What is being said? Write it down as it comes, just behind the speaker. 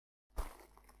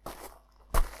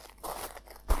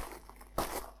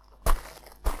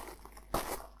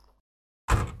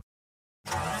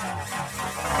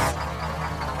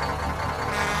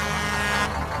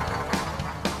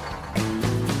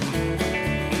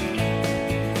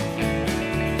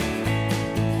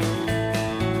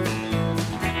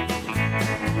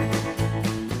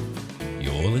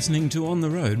listening to On the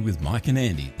Road with Mike and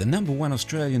Andy, the #1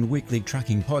 Australian weekly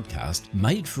trucking podcast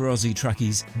made for Aussie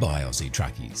truckies by Aussie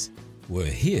truckies. We're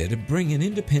here to bring an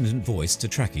independent voice to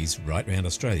truckies right round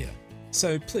Australia.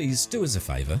 So please do us a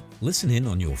favour, listen in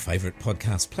on your favourite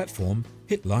podcast platform,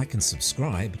 hit like and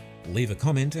subscribe, leave a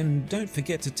comment and don't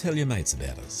forget to tell your mates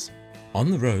about us.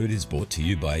 On the Road is brought to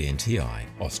you by NTI,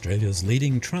 Australia's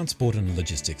leading transport and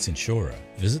logistics insurer.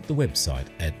 Visit the website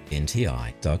at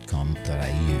nti.com.au.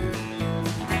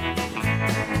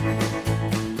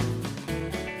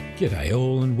 G'day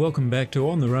all and welcome back to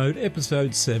On the Road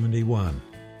episode 71.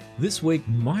 This week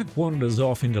Mike wanders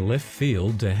off into left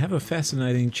field to have a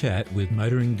fascinating chat with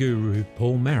motoring guru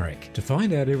Paul Marrick to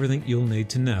find out everything you'll need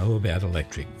to know about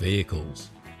electric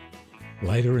vehicles.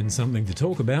 Later in Something to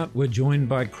Talk About, we're joined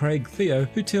by Craig Theo,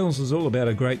 who tells us all about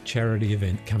a great charity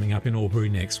event coming up in Albury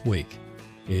next week.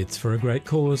 It's for a great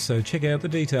cause, so check out the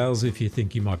details if you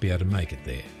think you might be able to make it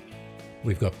there.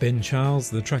 We've got Ben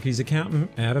Charles, the truckie's accountant,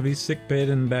 out of his sickbed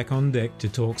and back on deck to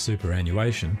talk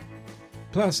superannuation.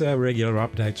 Plus our regular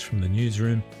updates from the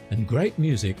newsroom and great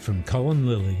music from Colin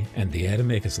Lilly and the Adam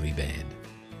Eckersley Band.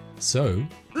 So,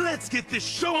 let's get this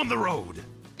show on the road!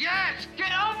 Yes,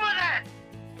 get on with it!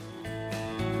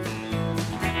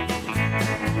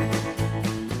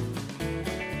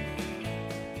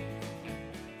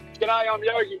 G'day, I'm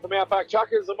Yogi from Outback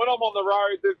Chuckers, and when I'm on the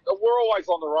road, we're always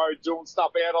on the road doing stuff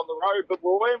out on the road, but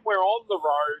when we're on the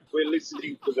road, we're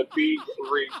listening to the big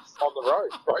rigs on the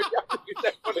road, right? Is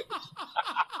that what it is?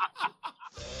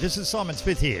 This is Simon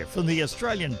Smith here from the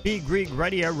Australian Big Rig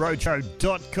Radio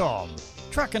Roadshow.com.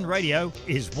 Truck and radio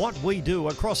is what we do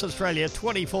across Australia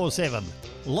 24/7.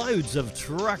 Loads of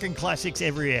trucking classics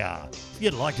every hour. If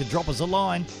you'd like to drop us a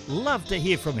line, love to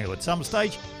hear from you at some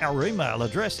stage. Our email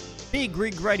address,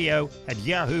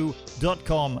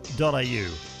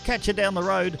 bigrigradio@yahoo.com.au. Catch you down the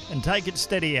road and take it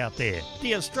steady out there.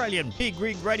 The Australian Big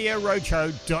Rig Radio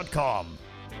Roadshow.com.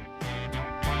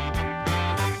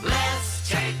 Let's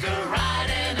take a ride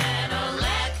in an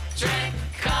electric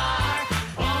car.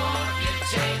 Won't you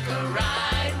take a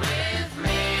ride with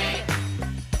me?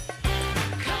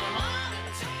 Come on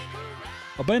and take a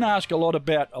ride. I've been asked a lot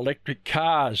about electric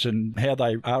cars and how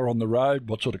they are on the road,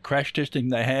 what sort of crash testing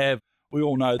they have. We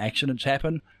all know accidents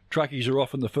happen. Truckies are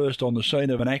often the first on the scene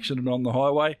of an accident on the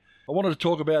highway. I wanted to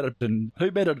talk about it, and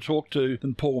who better to talk to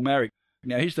than Paul Marrick?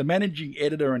 Now, he's the managing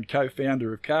editor and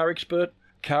co-founder of Car Expert,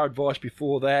 Car Advice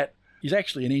before that. He's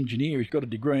actually an engineer. He's got a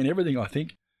degree in everything, I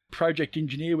think. Project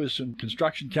engineer with some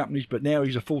construction companies, but now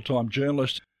he's a full-time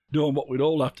journalist doing what we'd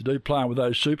all love to do, playing with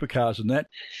those supercars and that.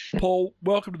 Paul,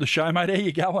 welcome to the show, mate. How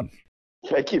you going?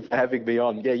 Thank you for having me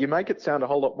on. Yeah, you make it sound a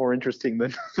whole lot more interesting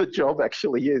than the job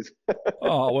actually is.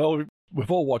 Oh, well, we've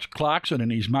all watched Clarkson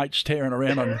and his mates tearing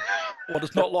around on what,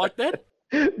 it's not like that?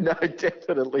 No,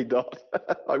 definitely not.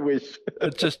 I wish.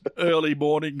 It's just early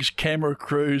mornings, camera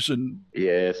crews, and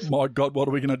yes. My God, what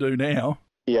are we going to do now?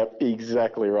 Yep,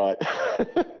 exactly right.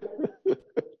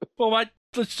 Well, mate,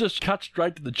 let's just cut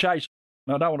straight to the chase.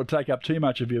 I don't want to take up too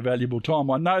much of your valuable time.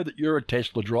 I know that you're a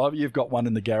Tesla driver. You've got one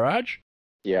in the garage.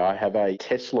 Yeah, I have a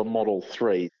Tesla Model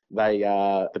 3. They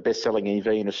are the best-selling EV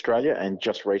in Australia, and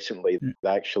just recently they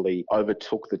actually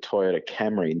overtook the Toyota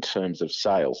Camry in terms of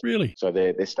sales. Really? So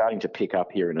they're starting to pick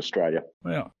up here in Australia.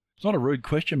 Wow. It's not a rude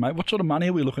question, mate. What sort of money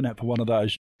are we looking at for one of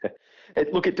those?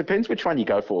 Look, it depends which one you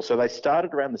go for. So they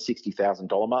started around the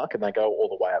 $60,000 mark and they go all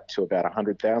the way up to about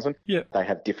 $100,000. Yeah. They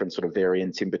have different sort of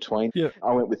variants in between. Yeah.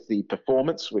 I went with the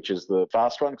Performance, which is the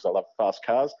fast one because I love fast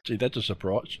cars. Gee, that's a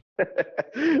surprise.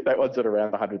 That one's at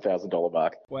around the $100,000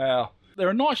 mark. Wow. They're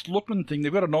a nice looking thing.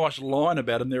 They've got a nice line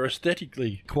about them. They're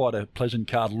aesthetically quite a pleasant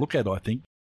car to look at, I think.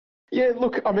 Yeah,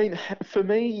 look, I mean, for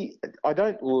me, I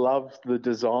don't love the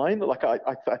design. Like, I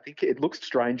think it looks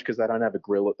strange because they don't have a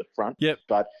grille at the front. Yep.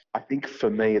 But I think for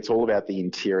me, it's all about the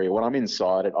interior. When I'm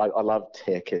inside it, I love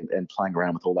tech and playing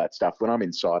around with all that stuff. When I'm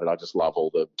inside it, I just love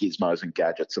all the gizmos and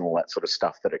gadgets and all that sort of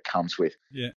stuff that it comes with.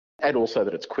 Yeah. And also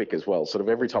that it's quick as well. Sort of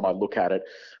every time I look at it,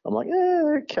 I'm like,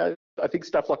 okay. I think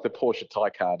stuff like the Porsche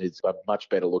Taycan is a much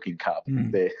better looking car.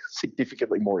 They're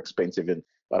significantly more expensive, and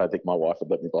I don't think my wife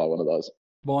would let me buy one of those.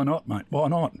 Why not, mate? Why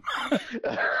not?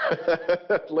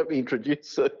 Let me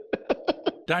introduce it.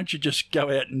 Don't you just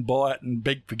go out and buy it and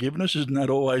beg forgiveness? Isn't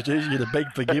that always easier to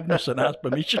beg forgiveness and ask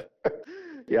permission?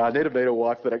 Yeah, I need to meet a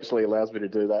wife that actually allows me to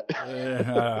do that.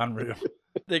 Yeah, unreal.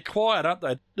 They're quiet, aren't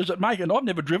they? Does it make I've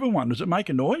never driven one. Does it make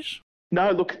a noise? No,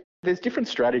 look, there's different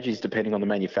strategies depending on the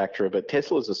manufacturer, but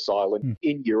Teslas are silent.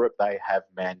 In Europe, they have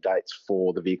mandates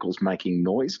for the vehicles making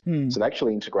noise. So they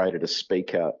actually integrated a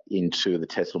speaker into the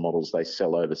Tesla models they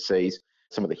sell overseas.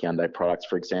 Some of the Hyundai products,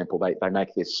 for example, they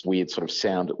make this weird sort of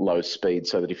sound at low speed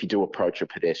so that if you do approach a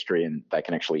pedestrian, they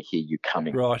can actually hear you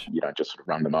coming. Right. You don't just sort of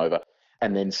run them over.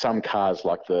 And then some cars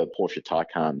like the Porsche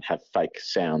Taycan have fake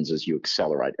sounds as you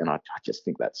accelerate. And I just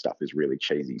think that stuff is really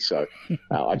cheesy. So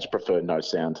I just prefer no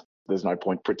sound. There's no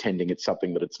point pretending it's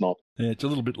something that it's not. Yeah, it's a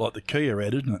little bit like the Kia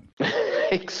ad, isn't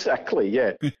it? Exactly,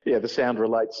 yeah. Yeah, the sound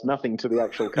relates nothing to the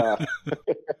actual car.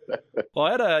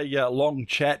 I had a long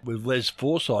chat with Les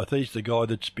Forsyth. He's the guy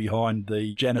that's behind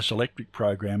the Janus Electric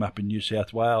program up in New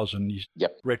South Wales, and he's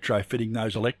retrofitting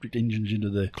those electric engines into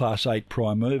the Class 8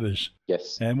 prime movers.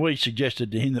 Yes. And we suggested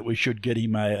to him that we should get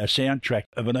him a soundtrack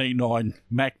of an E9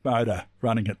 Mac motor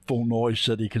running at full noise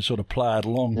so that he can sort of play it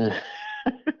along.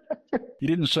 He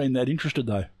didn't seem that interested,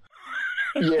 though.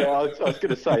 Yeah, I was going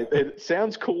to say, it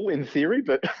sounds cool in theory,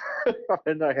 but I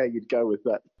don't know how you'd go with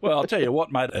that. Well, I'll tell you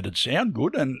what, mate, it'd sound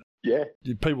good, and yeah,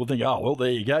 people think, oh, well,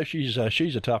 there you go, she's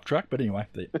a tough truck, but anyway.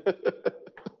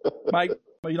 Mate,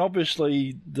 I mean,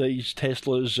 obviously these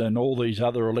Teslas and all these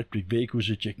other electric vehicles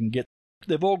that you can get,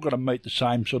 they've all got to meet the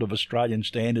same sort of Australian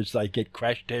standards. They get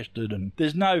crash tested, and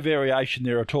there's no variation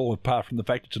there at all apart from the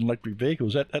fact it's an electric vehicle.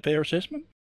 Is that a fair assessment?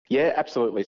 Yeah,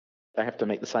 absolutely. They have to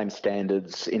meet the same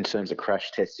standards in terms of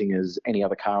crash testing as any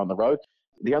other car on the road.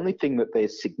 The only thing that they're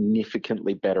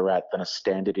significantly better at than a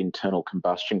standard internal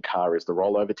combustion car is the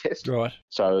rollover test. Right.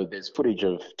 So there's footage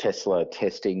of Tesla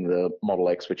testing the Model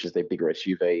X, which is their bigger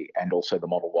SUV, and also the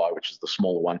Model Y, which is the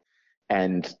smaller one.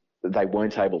 And they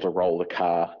weren't able to roll the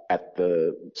car at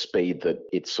the speed that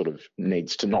it sort of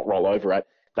needs to not roll over at.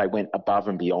 They went above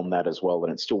and beyond that as well,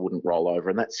 and it still wouldn't roll over.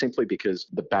 And that's simply because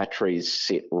the batteries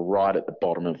sit right at the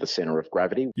bottom of the center of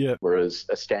gravity. Yeah. Whereas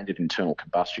a standard internal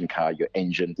combustion car, your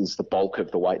engine is the bulk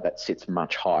of the weight that sits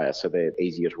much higher, so they're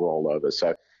easier to roll over.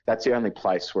 So that's the only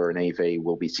place where an EV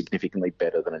will be significantly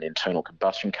better than an internal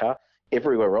combustion car.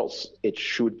 Everywhere else, it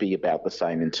should be about the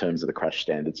same in terms of the crash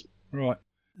standards. Right.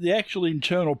 The actual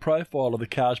internal profile of the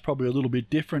car is probably a little bit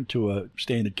different to a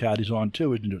standard car design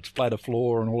too, isn't it? It's flatter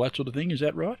floor and all that sort of thing. Is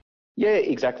that right? Yeah,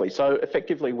 exactly. So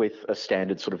effectively with a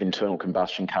standard sort of internal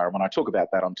combustion car, and when I talk about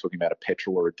that, I'm talking about a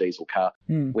petrol or a diesel car.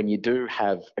 When you do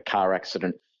have a car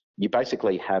accident, you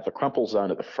basically have a crumple zone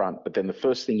at the front, but then the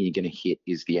first thing you're going to hit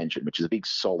is the engine, which is a big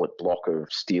solid block of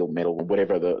steel, metal,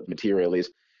 whatever the material is.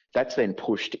 That's then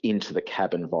pushed into the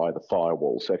cabin via the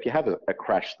firewall. So if you have a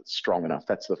crash that's strong enough,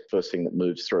 that's the first thing that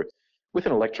moves through. With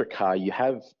an electric car, you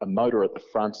have a motor at the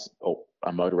front or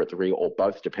a motor at the rear, or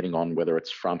both, depending on whether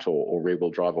it's front or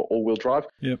rear-wheel drive or all-wheel drive.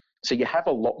 Yep. So you have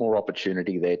a lot more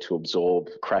opportunity there to absorb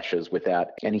crashes without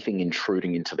anything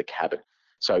intruding into the cabin.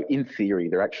 So in theory,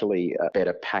 they're actually a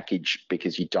better package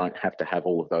because you don't have to have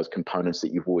all of those components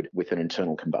that you would with an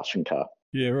internal combustion car.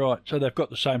 Yeah, right. So they've got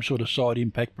the same sort of side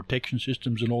impact protection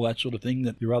systems and all that sort of thing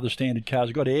that your other standard cars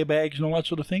have got, airbags and all that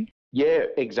sort of thing? Yeah,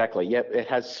 exactly. Yeah, it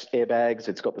has airbags.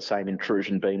 It's got the same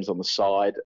intrusion beams on the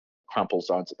side, crumple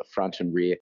zones at the front and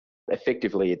rear.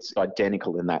 Effectively, it's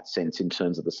identical in that sense in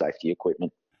terms of the safety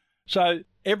equipment. So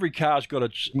every car's got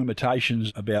its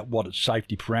limitations about what its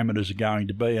safety parameters are going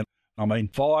to be. And I mean,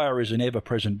 fire is an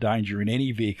ever-present danger in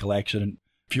any vehicle accident.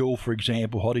 Fuel, for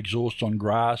example, hot exhaust on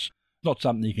grass, not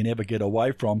something you can ever get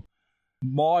away from.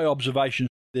 My observation,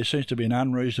 there seems to be an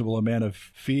unreasonable amount of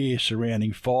fear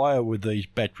surrounding fire with these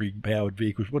battery-powered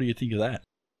vehicles. What do you think of that?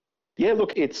 Yeah,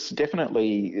 look, it's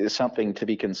definitely something to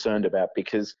be concerned about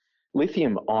because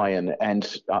lithium ion,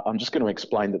 and I'm just going to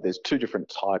explain that there's two different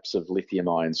types of lithium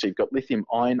ion. So you've got lithium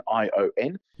ion,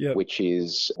 ION, which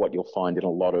is what you'll find in a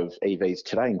lot of EVs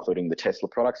today, including the Tesla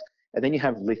products. And then you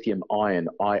have lithium ion,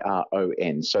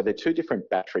 IRON. So they're two different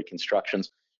battery constructions.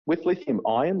 With lithium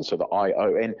ion, so the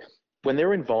ION, when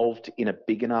they're involved in a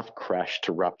big enough crash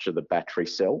to rupture the battery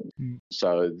cell,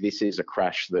 so this is a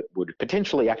crash that would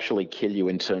potentially actually kill you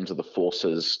in terms of the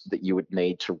forces that you would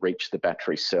need to reach the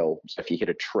battery cell. So if you hit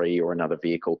a tree or another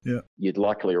vehicle, you'd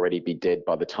likely already be dead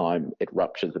by the time it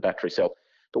ruptures the battery cell.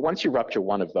 But once you rupture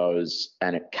one of those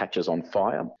and it catches on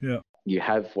fire, you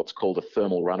have what's called a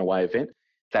thermal runaway event.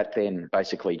 That then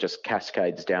basically just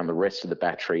cascades down the rest of the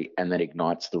battery and then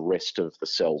ignites the rest of the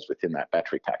cells within that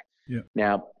battery pack.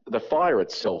 Now, the fire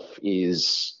itself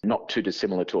is not too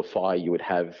dissimilar to a fire you would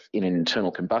have in an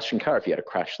internal combustion car if you had a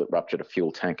crash that ruptured a fuel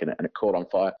tank and it caught on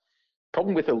fire.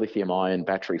 Problem with a lithium-ion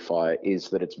battery fire is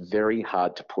that it's very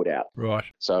hard to put out. Right.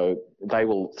 So they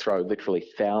will throw literally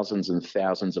thousands and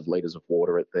thousands of litres of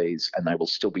water at these and they will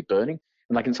still be burning.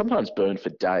 and they can sometimes burn for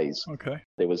days. Okay.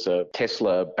 There was a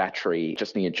Tesla battery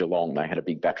just near Geelong. They had a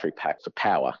big battery pack for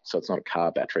power. So it's not a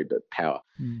car battery, but power.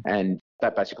 And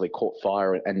that basically caught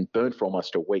fire and burned for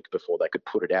almost a week before they could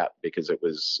put it out because it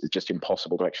was just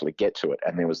impossible to actually get to it.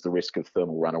 And there was the risk of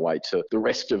thermal runaway to the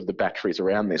rest of the batteries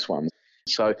around this one.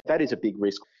 So that is a big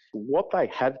risk. What they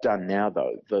have done now,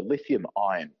 though, the lithium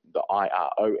ion, the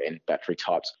IRON battery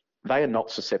types, they are not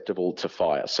susceptible to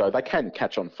fire. So they can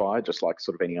catch on fire just like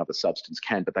sort of any other substance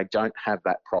can, but they don't have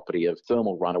that property of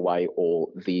thermal runaway or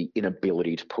the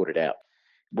inability to put it out.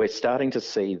 We're starting to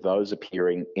see those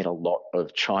appearing in a lot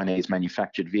of Chinese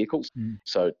manufactured vehicles.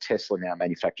 So Tesla now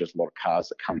manufactures a lot of cars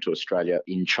that come to Australia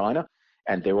in China,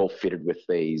 and they're all fitted with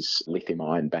these lithium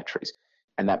ion batteries.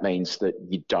 And that means that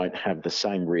you don't have the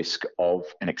same risk of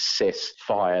an excess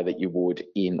fire that you would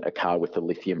in a car with the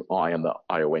lithium ion, the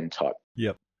ION type.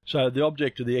 Yep. So the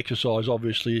object of the exercise,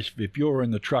 obviously, is if you're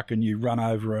in the truck and you run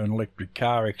over an electric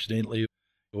car accidentally,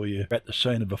 or you're at the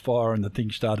scene of a fire and the thing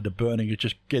started to burning, you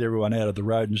just get everyone out of the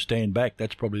road and stand back.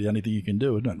 That's probably the only thing you can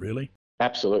do, isn't it, really?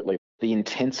 Absolutely. The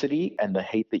intensity and the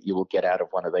heat that you will get out of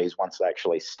one of these once they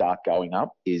actually start going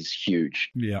up is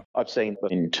huge. Yeah. I've seen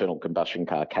an internal combustion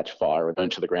car catch fire and burn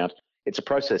to the ground. It's a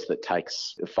process that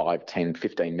takes 5, 10,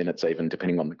 15 minutes even,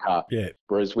 depending on the car. Yeah.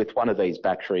 Whereas with one of these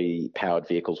battery-powered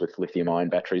vehicles with lithium-ion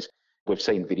batteries, we've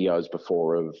seen videos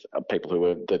before of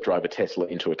people that drove a Tesla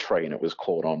into a tree and it was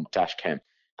caught on dash cam.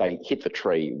 They hit the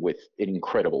tree with an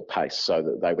incredible pace so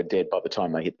that they were dead by the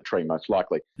time they hit the tree, most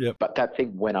likely. Yep. But that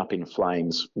thing went up in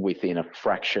flames within a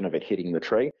fraction of it hitting the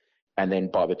tree. And then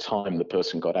by the time the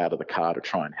person got out of the car to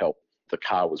try and help, the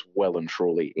car was well and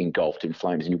truly engulfed in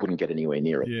flames and you wouldn't get anywhere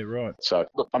near it. Yeah, right. So,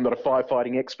 look, I'm not a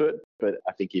firefighting expert, but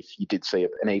I think if you did see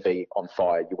an EV on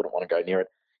fire, you wouldn't want to go near it.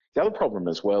 The other problem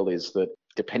as well is that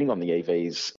depending on the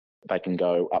EVs, they can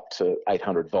go up to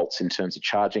 800 volts in terms of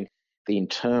charging. The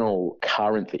internal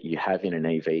current that you have in an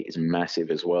EV is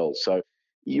massive as well. So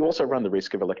you also run the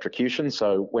risk of electrocution.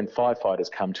 So when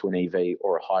firefighters come to an EV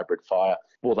or a hybrid fire,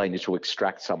 or they need to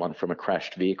extract someone from a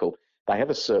crashed vehicle, they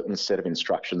have a certain set of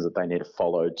instructions that they need to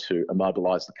follow to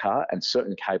immobilise the car and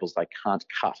certain cables they can't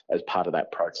cut as part of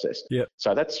that process. Yep.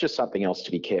 So that's just something else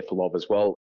to be careful of as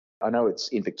well. I know it's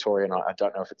in Victoria and I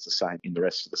don't know if it's the same in the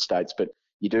rest of the states, but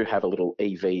you do have a little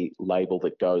EV label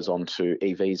that goes onto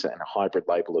EVs and a hybrid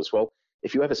label as well.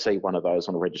 If you ever see one of those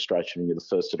on a registration and you're the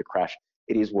first to crash,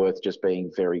 it is worth just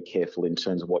being very careful in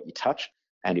terms of what you touch.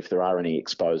 And if there are any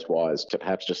exposed wires, to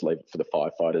perhaps just leave it for the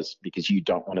firefighters because you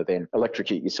don't want to then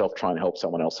electrocute yourself trying to help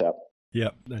someone else out. Yeah,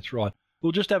 that's right.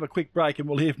 We'll just have a quick break and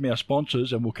we'll hear from our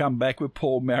sponsors and we'll come back with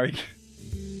Paul Marrick.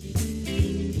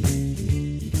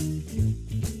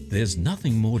 There's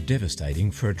nothing more devastating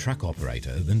for a truck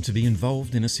operator than to be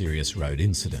involved in a serious road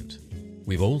incident.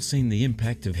 We've all seen the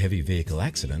impact of heavy vehicle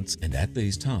accidents, and at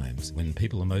these times, when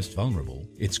people are most vulnerable,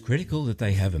 it's critical that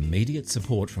they have immediate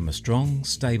support from a strong,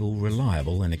 stable,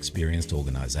 reliable and experienced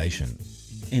organisation.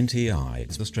 NTI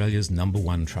is Australia's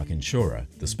 #1 truck insurer,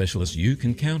 the specialist you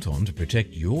can count on to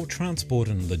protect your transport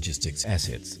and logistics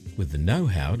assets, with the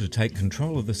know-how to take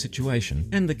control of the situation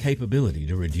and the capability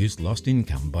to reduce lost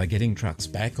income by getting trucks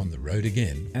back on the road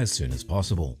again as soon as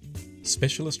possible.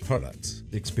 Specialist products,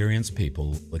 experienced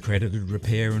people, accredited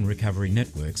repair and recovery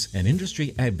networks, and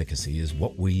industry advocacy is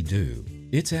what we do.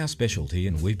 It's our specialty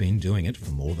and we've been doing it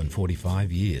for more than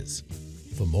 45 years.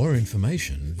 For more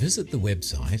information, visit the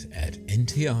website at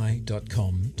nti.com.au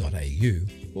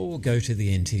or go to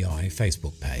the NTI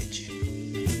Facebook page.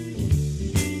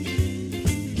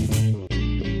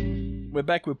 We're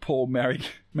back with Paul Marrick,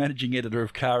 Managing Editor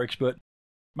of Car Expert.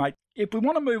 Mate, if we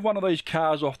want to move one of these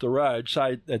cars off the road,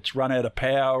 say it's run out of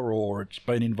power or it's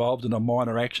been involved in a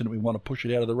minor accident, we want to push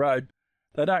it out of the road,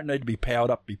 they don't need to be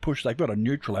powered up, be pushed. They've got a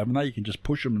neutral, haven't they? You can just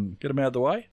push them and get them out of the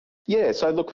way. Yeah, so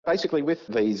look, basically with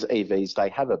these EVs, they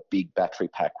have a big battery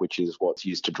pack, which is what's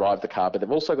used to drive the car, but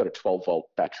they've also got a 12-volt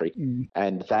battery,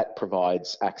 and that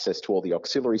provides access to all the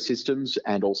auxiliary systems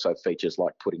and also features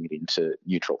like putting it into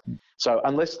neutral. So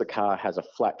unless the car has a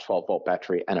flat 12-volt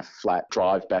battery and a flat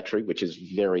drive battery, which is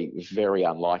very, very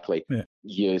unlikely,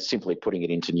 you're simply putting it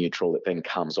into neutral, it then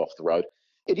comes off the road.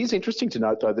 It is interesting to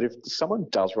note, though, that if someone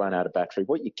does run out of battery,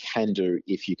 what you can do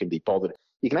if you can be bothered,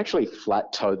 you can actually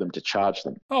flat tow them to charge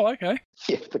them. Oh, okay.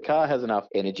 If the car has enough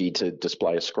energy to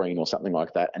display a screen or something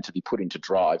like that and to be put into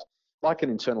drive, like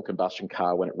an internal combustion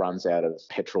car when it runs out of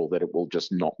petrol, that it will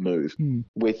just not move.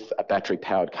 With a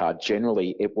battery-powered car,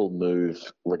 generally it will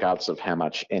move regardless of how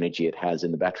much energy it has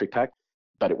in the battery pack,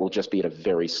 but it will just be at a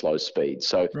very slow speed.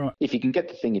 So if you can get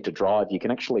the thing into drive, you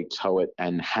can actually tow it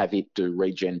and have it do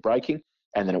regen braking.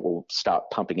 and then it will start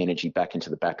pumping energy back into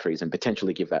the batteries and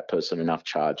potentially give that person enough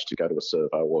charge to go to a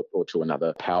servo or to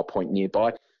another power point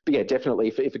nearby. But yeah, definitely,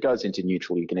 if it goes into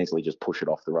neutral, you can easily just push it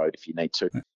off the road if you need to.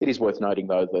 It is worth noting,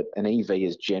 though, that an EV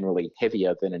is generally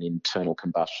heavier than an internal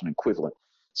combustion equivalent.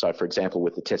 So, for example,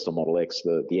 with the Tesla Model X,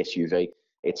 the SUV,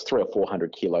 it's 300 or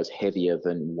 400 kilos heavier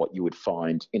than what you would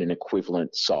find in an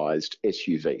equivalent sized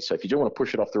SUV. So if you do want to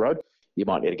push it off the road, you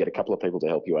might need to get a couple of people to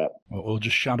help you out. Or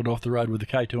just shunt it off the road with the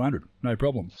K200. No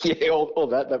problem. Yeah, all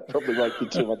that. That probably won't be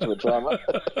too much of a drama.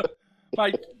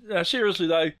 Mate, seriously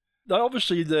though,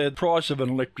 obviously the price of an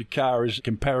electric car is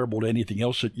comparable to anything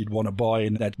else that you'd want to buy,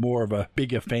 and that's more of a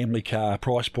bigger family car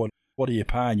price point. What are you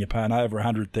paying? You're paying over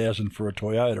 $100,000 for a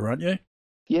Toyota, aren't you?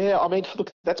 Yeah, I mean,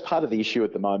 look, that's part of the issue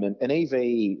at the moment. An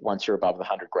EV, once you're above the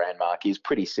 $100,000 mark, is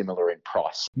pretty similar in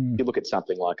price. You look at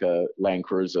something like a Land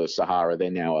Cruiser Sahara,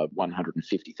 they're now a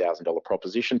 $150,000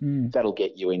 proposition. That'll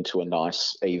get you into a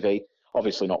nice EV.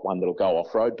 Obviously not one that'll go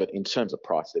off-road, but in terms of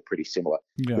price, they're pretty similar.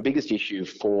 Yeah. The biggest issue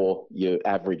for your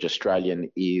average Australian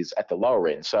is at the lower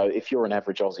end. So if you're an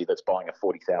average Aussie that's buying a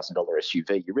 $40,000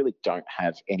 SUV, you really don't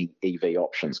have any EV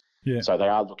options. Yeah. So they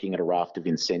are looking at a raft of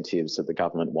incentives that the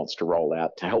government wants to roll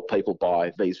out to help people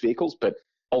buy these vehicles, but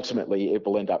ultimately it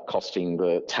will end up costing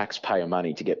the taxpayer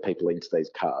money to get people into these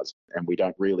cars, and we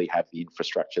don't really have the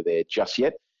infrastructure there just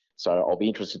yet. So I'll be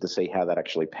interested to see how that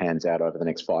actually pans out over the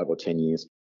next 5 or 10 years.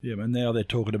 Yeah, and now they're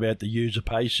talking about the user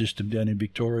pay system down in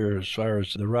Victoria as far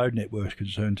as the road network's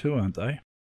concerned too, aren't they?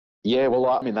 Yeah, well,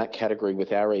 I'm in that category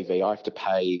with our EV. I have to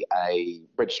pay a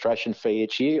registration fee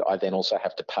each year. I then also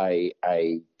have to pay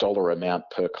a dollar amount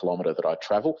per kilometre that I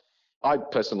travel. I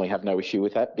personally have no issue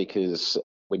with that because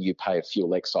when you pay a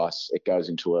fuel excise, it goes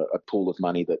into a pool of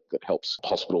money that helps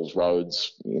hospitals,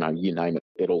 roads, you name it.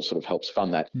 It all sort of helps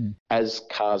fund that. As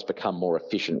cars become more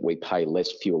efficient, we pay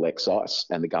less fuel excise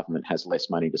and the government has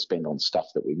less money to spend on stuff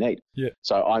that we need. Yeah.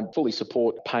 So I fully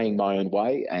support paying my own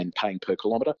way and paying per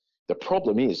kilometre. The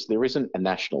problem is there isn't a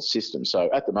national system. So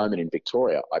at the moment in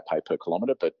Victoria, I pay per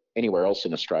kilometre, but anywhere else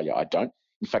in Australia, I don't.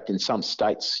 In fact, in some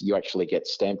states, you actually get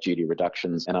stamp duty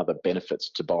reductions and other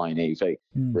benefits to buy an EV,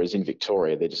 whereas in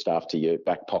Victoria, they're just after your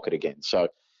back pocket again. So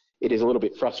it is a little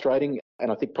bit frustrating.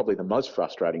 And I think probably the most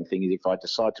frustrating thing is if I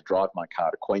decide to drive my car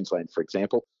to Queensland, for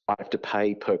example, I have to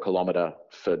pay per kilometre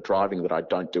for driving that I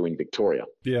don't do in Victoria,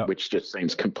 which just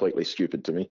seems completely stupid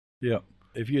to me. Yeah.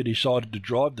 If you decided to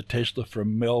drive the Tesla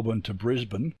from Melbourne to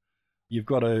Brisbane, you've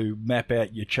got to map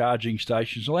out your charging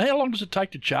stations. Well, how long does it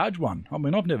take to charge one? I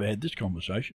mean, I've never had this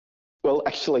conversation. Well,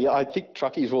 actually, I think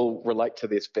truckies will relate to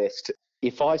this best.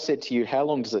 If I said to you, how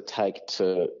long does it take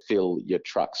to fill your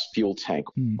truck's fuel tank?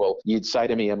 Well, you'd say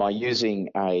to me, am I using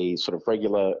a sort of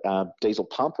regular diesel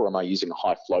pump or am I using a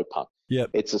high flow pump? Yep.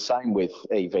 It's the same with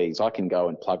EVs. I can go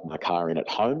and plug my car in at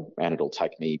home and it'll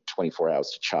take me 24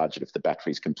 hours to charge it if the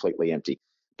battery's completely empty.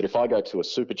 But if I go to a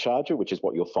supercharger, which is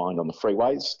what you'll find on the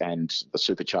freeways, and the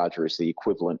supercharger is the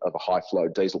equivalent of a high-flow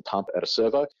diesel pump at a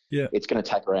servo, it's going to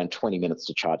take around 20 minutes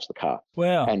to charge the car.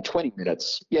 Wow. And 20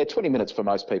 minutes for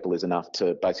most people is enough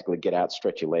to basically get out,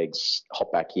 stretch your legs,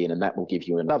 hop back in, and that will give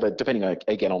you another, depending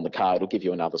again on the car, it'll give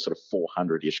you another sort of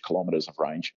 400-ish kilometres of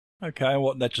range. Okay,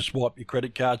 that's a swipe your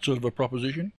credit card sort of a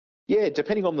proposition? Yeah,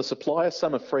 depending on the supplier,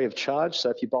 some are free of charge. So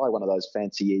if you buy one of those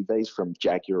fancy EVs from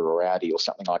Jaguar or Audi or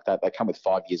something like that, they come with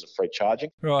 5 years of free charging.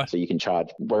 Right. So you can charge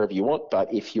wherever you want.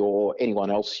 But if you're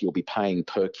anyone else, you'll be paying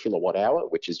per kilowatt hour,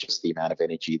 which is just the amount of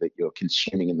energy that you're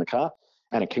consuming in the car.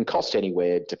 And it can cost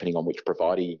anywhere, depending on which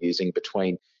provider you're using,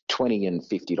 between $20 and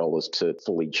 $50 to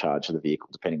fully charge the vehicle,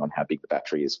 depending on how big the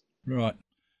battery is. Right.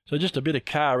 So just a bit of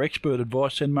car expert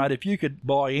advice then, mate. If you could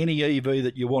buy any EV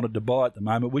that you wanted to buy at the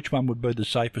moment, which one would be the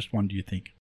safest one, do you think?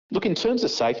 Look, in terms of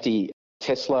safety,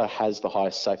 Tesla has the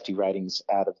highest safety ratings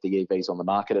out of the EVs on the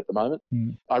market at the moment.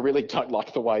 I really don't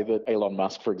like the way that Elon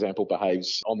Musk, for example,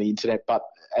 behaves on the internet, but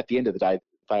at the end of the day,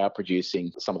 they are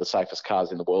producing some of the safest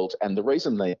cars in the world. And the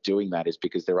reason they're doing that is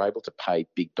because they're able to pay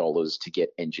big dollars to get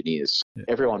engineers.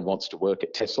 Everyone wants to work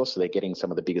at Tesla, so they're getting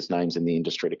some of the biggest names in the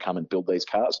industry to come and build these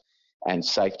cars. And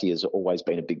safety has always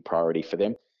been a big priority for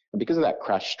them. And because of that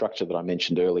crash structure that I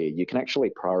mentioned earlier, you can actually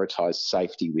prioritise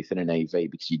safety within an EV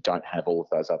because you don't have all of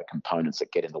those other components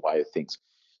that get in the way of things.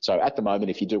 So at the moment,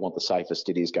 if you do want the safest,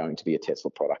 it is going to be a Tesla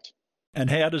product. And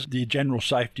how does the general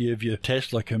safety of your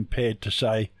Tesla compare to,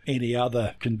 say, any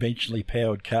other conventionally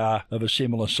powered car of a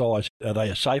similar size? Are they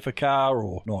a safer car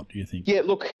or not, do you think? Yeah,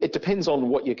 look, it depends on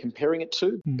what you're comparing it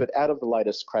to. But out of the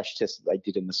latest crash tests that they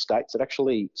did in the States, it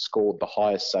actually scored the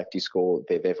highest safety score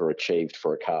they've ever achieved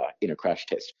for a car in a crash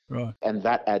test. Right. And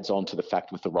that adds on to the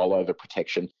fact with the rollover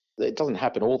protection. It doesn't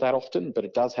happen all that often, but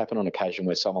it does happen on occasion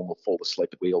where someone will fall asleep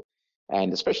at the wheel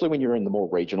And especially when you're in the more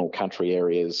regional country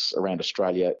areas around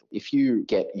Australia, if you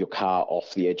get your car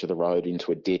off the edge of the road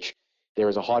into a ditch, there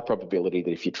is a high probability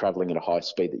that if you're travelling at a high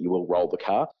speed that you will roll the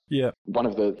car. Yeah. One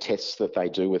of the tests that they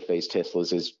do with these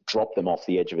Teslas is drop them off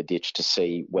the edge of a ditch to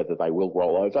see whether they will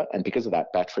roll over. And because of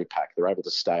that battery pack, they're able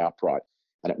to stay upright.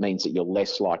 And it means that you're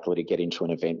less likely to get into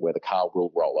an event where the car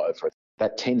will roll over.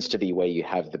 That tends to be where you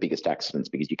have the biggest accidents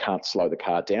because you can't slow the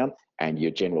car down and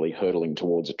you're generally hurtling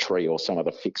towards a tree or some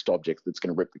other fixed object that's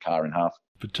going to rip the car in half.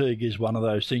 Fatigue is one of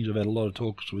those things. I've had a lot of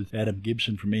talks with Adam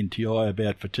Gibson from NTI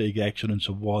about fatigue accidents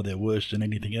and why they're worse than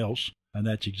anything else. And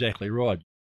that's exactly right.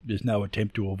 There's no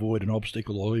attempt to avoid an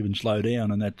obstacle or even slow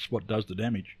down, and that's what does the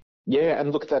damage. Yeah,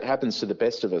 and look, that happens to the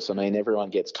best of us. I mean, everyone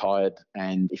gets tired,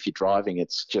 and if you're driving,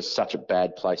 it's just such a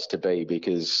bad place to be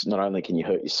because not only can you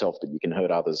hurt yourself, but you can hurt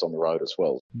others on the road as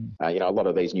well. A lot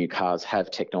of these new cars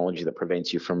have technology that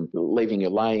prevents you from leaving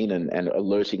your lane and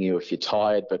alerting you if you're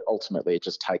tired, but ultimately it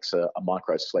just takes a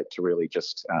micro sleep to really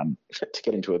just to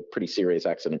get into a pretty serious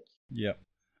accident. Yeah.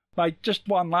 Mate, just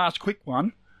one last quick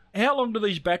one. How long do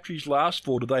these batteries last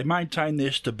for? Do they maintain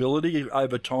their stability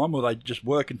over time or they just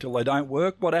work until they don't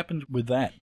work? What happens with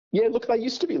that? Yeah, look, they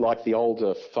used to be like the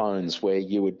older phones where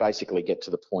you would basically get to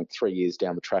the point 3 years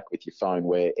down the track with your phone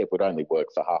where it would only work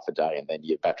for half a day and then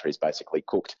your battery's basically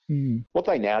cooked. What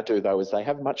they now do, though, is they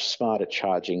have much smarter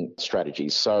charging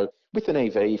strategies. So with an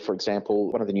EV, for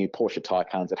example, one of the new Porsche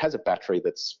Taycans, it has a battery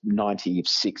that's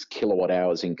 96 kilowatt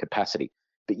hours in capacity.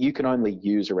 But you can only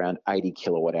use around 80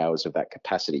 kilowatt hours of that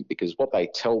capacity because what they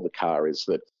tell the car is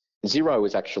that zero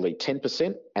is actually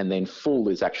 10% and then full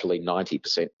is actually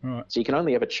 90%. Right. So you can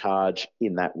only ever charge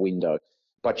in that window.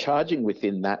 By charging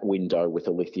within that window with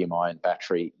a lithium-ion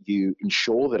battery, you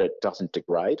ensure that it doesn't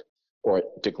degrade or it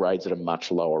degrades at a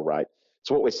much lower rate.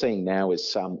 So what we're seeing now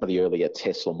is some of the earlier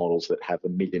Tesla models that have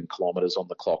 1 million kilometres on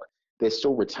the clock, they're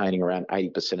still retaining around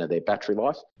 80% of their battery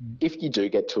life. If you do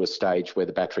get to a stage where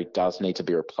the battery does need to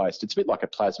be replaced, it's a bit like a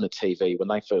plasma TV. When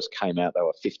they first came out, they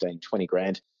were 15, 20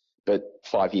 grand. But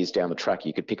 5 years down the track,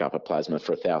 you could pick up a plasma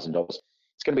for $1,000.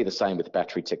 It's going to be the same with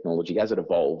battery technology. As it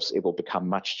evolves, it will become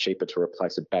much cheaper to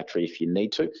replace a battery if you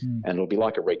need to. And it'll be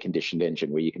like a reconditioned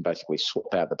engine where you can basically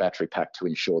swap out the battery pack to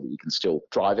ensure that you can still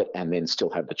drive it and then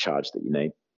still have the charge that you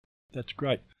need. That's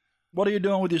great. What are you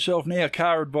doing with yourself now?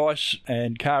 Car advice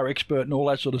and car expert and all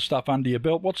that sort of stuff under your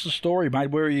belt. What's the story,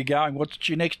 mate? Where are you going? What's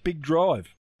your next big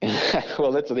drive?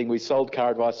 Well, that's the thing. We sold Car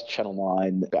Advice to Channel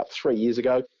 9 about 3 years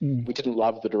ago. We didn't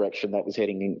love the direction that was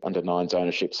heading in under Nine's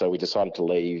ownership, so we decided to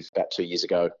leave about 2 years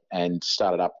ago and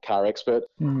started up Car Expert.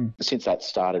 Since that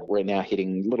started, we're now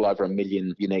hitting a little over 1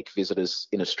 million unique visitors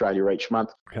in Australia each month.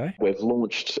 Okay. We've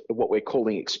launched what we're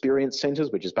calling experience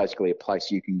centres, which is basically a place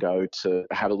you can go to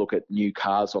have a look at new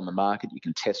cars on the market. You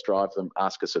can test drive them,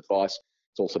 ask us advice.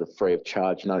 It's all sort of free of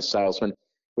charge, no salesman.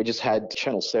 We just had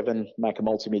Channel 7 make a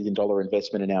multi-million-dollar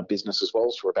investment in our business as well,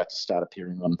 so we're about to start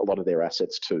appearing on a lot of their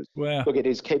assets too. Wow. Look, it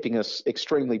is keeping us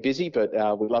extremely busy, but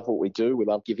we love what we do. We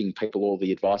love giving people all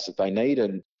the advice that they need,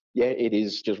 and yeah, it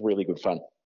is just really good fun.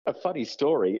 A funny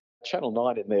story, Channel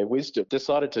 9 in their wisdom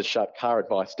decided to shut Car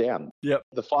Advice down. Yep.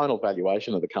 The final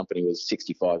valuation of the company was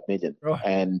 $65 million, Right.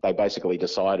 and they basically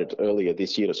decided earlier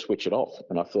this year to switch it off.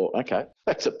 And I thought, okay,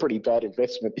 that's a pretty bad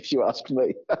investment if you ask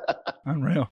me.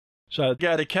 Unreal. So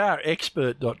go to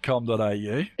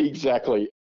carexpert.com.au. Exactly.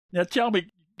 Now tell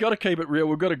me, got to keep it real.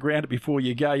 We've got to ground it before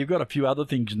you go. You've got a few other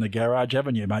things in the garage,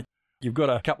 haven't you, mate? You've got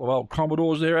a couple of old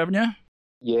Commodores there, haven't you?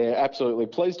 Yeah, absolutely.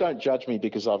 Please don't judge me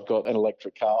because I've got an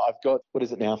electric car. I've got, what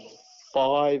is it now,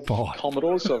 five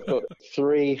Commodores. So I've got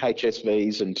 3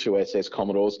 HSVs and 2 SS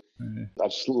Commodores. Yeah. I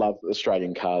just love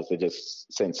Australian cars. They're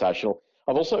just sensational.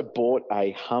 I've also bought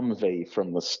a Humvee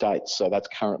from the States, so that's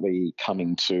currently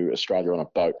coming to Australia on a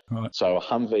boat. Right. So a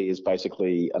Humvee is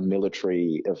basically a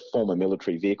former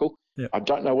military vehicle. Yeah. I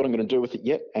don't know what I'm going to do with it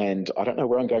yet, and I don't know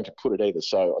where I'm going to put it either.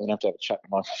 So I'm going to have a chat with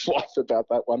my wife about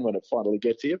that one when it finally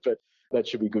gets here, but that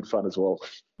should be good fun as well.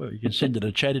 Well, you can send it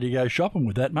to Chatty to go shopping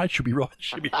with that, mate. Should be right.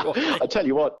 I tell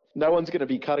you what, no one's going to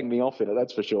be cutting me off in it,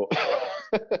 that's for sure.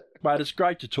 Mate, it's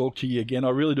great to talk to you again. I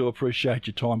really do appreciate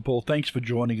your time, Paul. Thanks for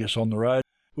joining us on the road.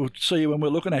 We'll see you when we're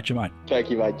looking at you, mate. Thank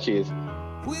you, mate. Cheers.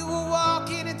 We were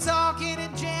walking and talking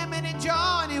and jamming and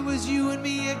jawing. It was you and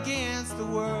me against the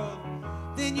world.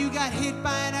 Then you got hit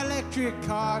by an electric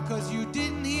car because you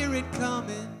didn't hear it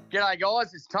coming. G'day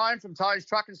guys, it's Tone from Tone's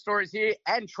Trucking Stories here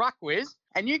and Truck Whiz.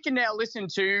 And you can now listen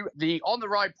to the On the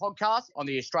Road podcast on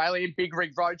the Australian Big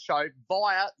Rig Roadshow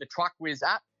via the Truck Whiz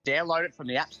app. Download it from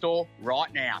the App Store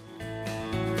right now.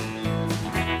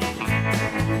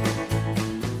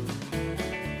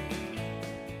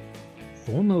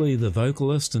 For Formerly the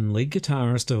vocalist and lead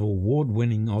guitarist of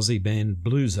award-winning Aussie band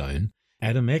Blue Zone,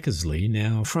 Adam Eckersley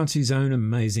now fronts his own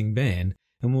amazing band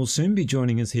and will soon be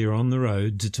joining us here on the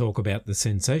road to talk about the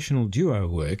sensational duo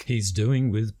work he's doing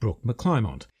with Brooke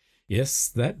McClymont. Yes,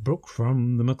 that Brooke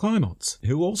from the McClymonts,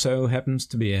 who also happens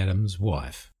to be Adam's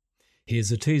wife.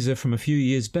 Here's a teaser from a few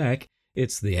years back.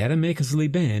 It's the Adam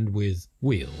Eckersley Band with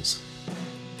Wheels.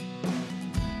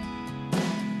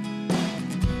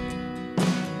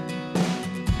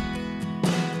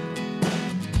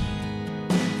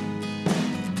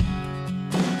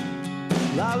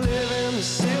 I live in the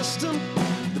system,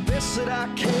 the best that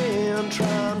I can, try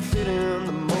and fit in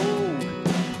the mold,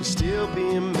 and still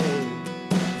being made.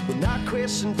 Will not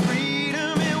question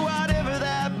freedom and whatever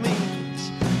that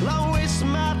means. Long wasting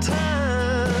my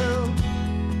time.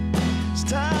 It's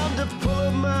time to pull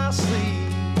up my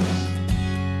sleeves.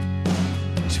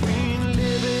 Between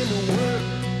living to work,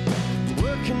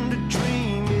 working to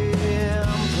dream, yeah,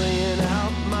 I'm playing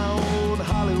out my own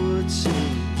Hollywood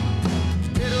scene.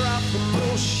 Better off the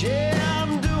most, yeah,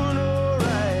 I'm doing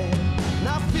alright. And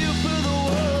I feel for the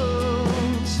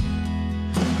ones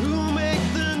who make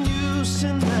the news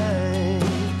tonight.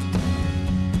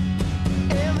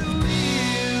 And the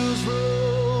wheels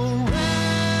roll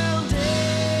round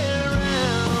and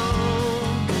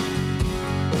round.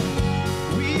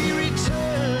 We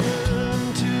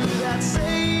return to that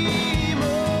same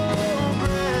old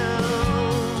ground.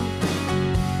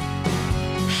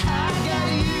 I got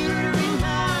you to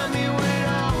remind me when it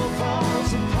all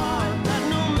falls apart, that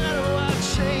no matter what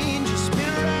changes,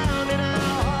 spin around in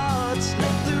our hearts.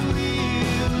 Let the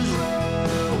wheels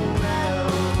roll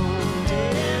round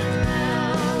and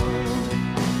round.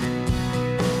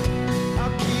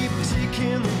 I'll keep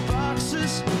ticking the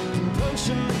boxes and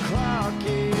punching the clock.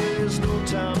 Yeah, there's no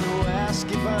time to ask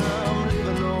if I'm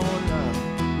living or not.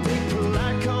 Make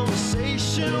polite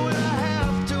conversation when I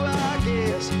have to, I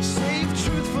guess. Save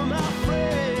truth for my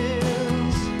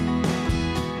friends.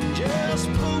 Just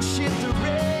bullshit the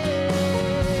rest.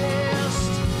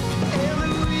 And the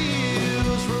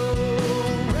wheels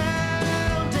roll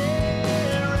round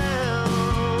and round.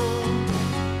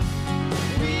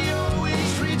 We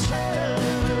always return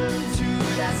to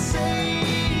that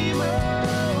same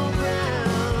old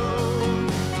ground.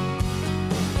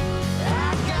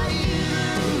 I got you to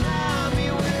remind me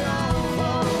when it all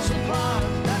falls apart,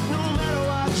 that no matter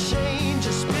what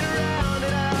changes, spin around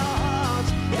in our hearts.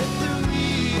 Let the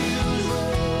wheels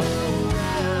roll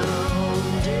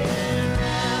round and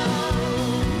round.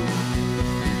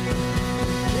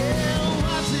 Yeah,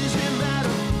 what does it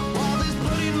matter? All this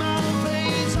blood in my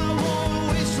veins, I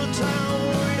won't waste the time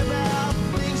worried about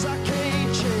things I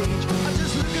can't change. I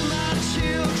just look at my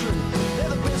children, they're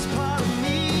the best part of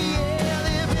me. Yeah,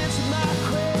 they've answered my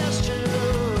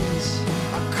questions.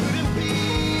 I couldn't be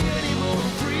any more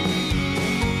free.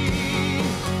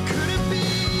 Couldn't be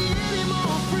any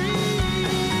more free.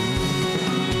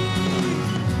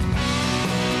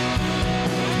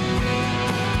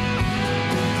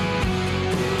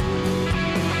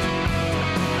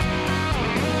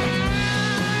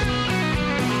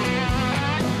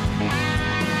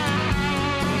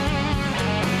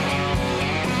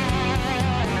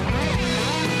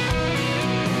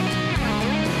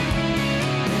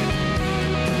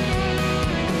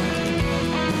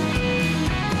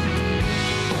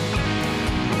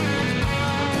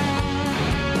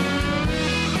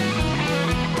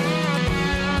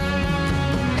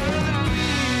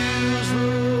 Wheels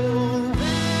roll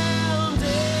round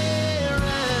and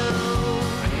round.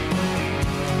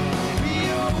 We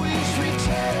always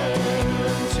return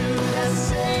to that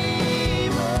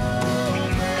same old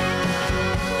ground.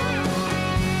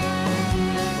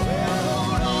 Well,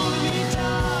 hold on to me,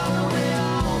 darling, when it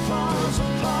all falls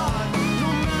apart. No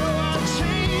matter what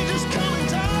changes, coming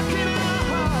dark in our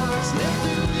hearts. Let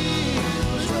the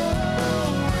wheels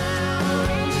roll round.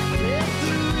 Let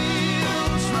the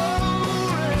wheels roll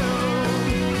round.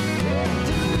 Let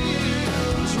the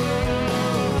wheels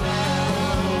roll round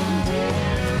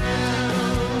and round.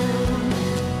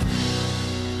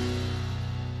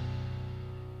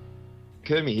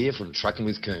 Kermie here from Trucking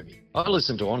with Kermie. I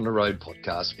listen to On the Road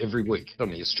podcast every week on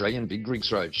the Australian Big Rigs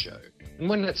Roadshow. And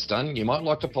when that's done, you might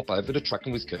like to pop over to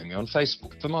Trucking with Kermie on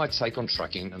Facebook for my take on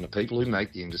trucking and the people who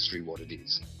make the industry what it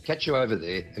is. Catch you over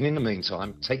there, and in the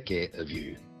meantime, take care of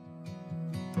you.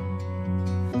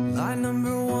 Line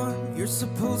number one, you're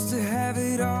supposed to have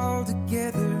it all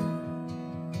together.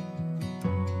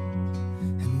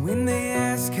 And when they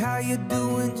ask how you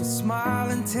doing, just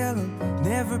smile and tell them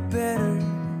never better.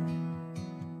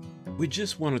 We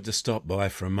just wanted to stop by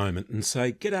for a moment and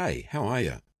say, G'day, how are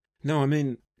you? No, I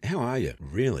mean, how are you,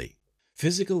 really?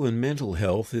 Physical and mental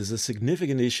health is a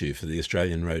significant issue for the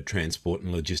Australian road transport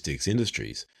and logistics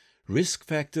industries. Risk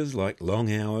factors like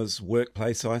long hours,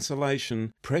 workplace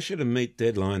isolation, pressure to meet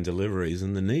deadline deliveries,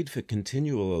 and the need for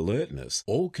continual alertness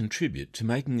all contribute to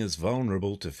making us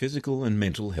vulnerable to physical and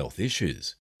mental health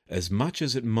issues. As much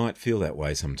as it might feel that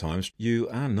way sometimes, you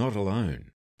are not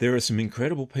alone. There are some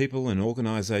incredible people and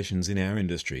organisations in our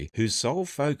industry whose sole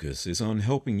focus is on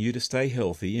helping you to stay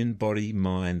healthy in body,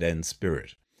 mind and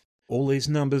spirit. All these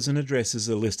numbers and addresses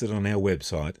are listed on our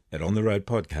website at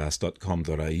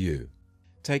ontheroadpodcast.com.au.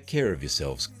 Take care of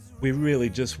yourselves. We really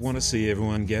just want to see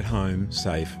everyone get home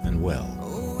safe and well.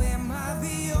 Oh, am I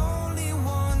the only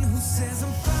one who says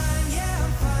I'm fine? Yeah,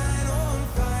 I'm fine. Oh, I'm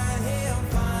fine. Hey, I'm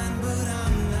fine, but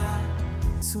I'm not.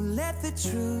 So let the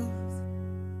truth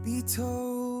be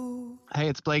told. Hey,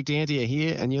 it's Blake Dantier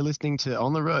here, and you're listening to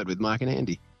On the Road with Mike and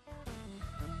Andy.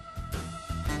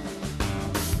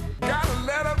 Got a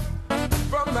letter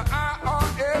from the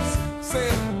IRS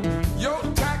saying your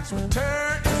tax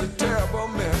return is a terrible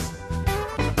mess.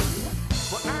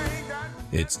 Well, I ain't got...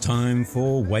 It's time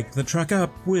for Wake the Truck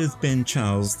Up with Ben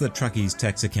Charles, the Truckies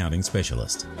tax accounting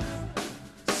specialist.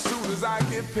 As soon as I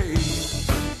get paid.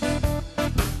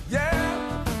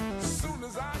 Yeah, as soon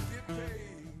as I get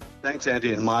paid. Thanks,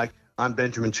 Andy and Mike. I'm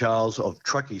Benjamin Charles of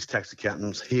Truckies Tax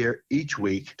Accountants, here each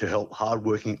week to help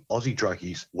hardworking Aussie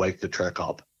truckies wake the truck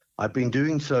up. I've been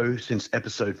doing so since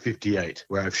episode 58,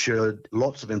 where I've shared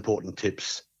lots of important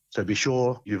tips, so be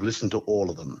sure you've listened to all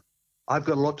of them. I've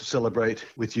got a lot to celebrate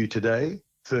with you today.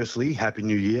 Firstly, Happy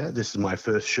New Year. This is my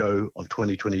first show of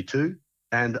 2022,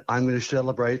 and I'm going to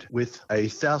celebrate with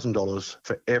 $1,000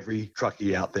 for every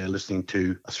truckie out there listening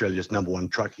to Australia's #1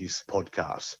 Truckies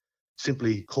podcast.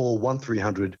 Simply call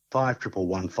 1300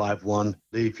 51151,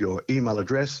 leave your email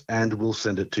address, and we'll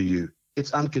send it to you.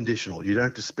 It's unconditional. You don't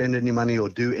have to spend any money or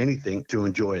do anything to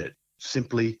enjoy it.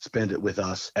 Simply spend it with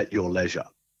us at your leisure.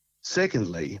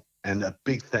 Secondly, and a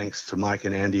big thanks to Mike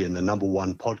and Andy and the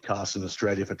 #1 podcast in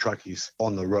Australia for truckies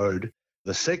on the road,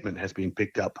 the segment has been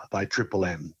picked up by Triple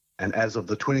M. And as of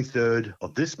the 23rd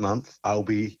of this month, I'll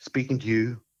be speaking to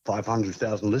you,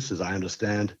 500,000 listeners, I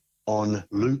understand, on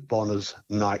Luke Bonner's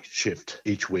night shift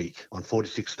each week on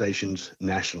 46 stations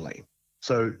nationally.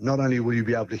 So not only will you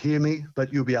be able to hear me,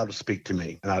 but you'll be able to speak to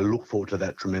me, and I look forward to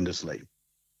that tremendously.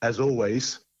 As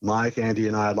always, Mike, Andy,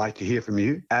 and I would like to hear from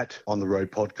you at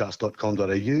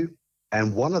ontheroadpodcast.com.au,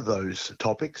 and one of those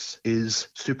topics is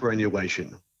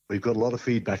superannuation. We've got a lot of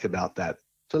feedback about that,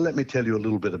 so let me tell you a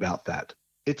little bit about that.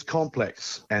 It's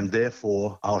complex, and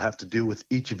therefore I'll have to deal with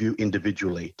each of you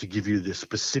individually to give you the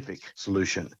specific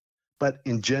solution. But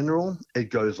in general, it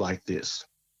goes like this.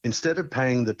 Instead of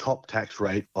paying the top tax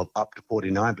rate of up to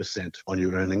 49% on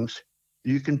your earnings,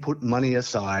 you can put money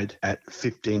aside at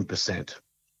 15%.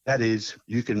 That is,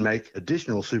 you can make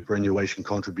additional superannuation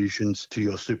contributions to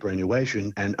your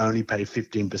superannuation and only pay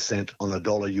 15% on a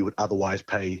dollar you would otherwise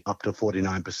pay up to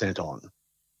 49% on.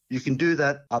 You can do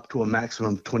that up to a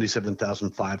maximum of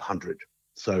 $27,500.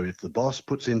 So if the boss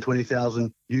puts in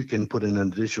 $20,000, you can put in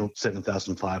an additional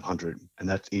 $7,500, and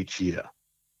that's each year.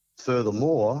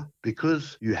 Furthermore,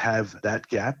 because you have that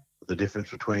gap, the difference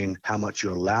between how much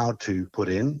you're allowed to put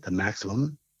in, the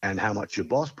maximum, and how much your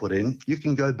boss put in, you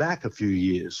can go back a few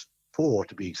years, 4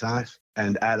 to be exact,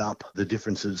 and add up the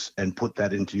differences and put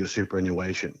that into your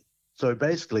superannuation. So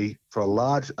basically, for a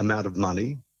large amount of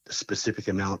money, the specific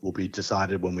amount will be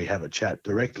decided when we have a chat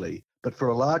directly, but for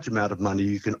a large amount of money,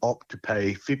 you can opt to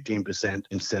pay 15%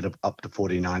 instead of up to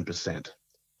 49%.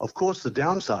 Of course, the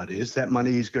downside is that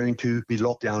money is going to be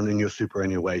locked down in your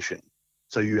superannuation.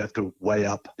 So you have to weigh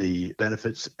up the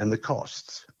benefits and the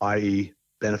costs, i.e.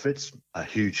 benefits, a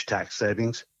huge tax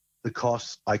savings. The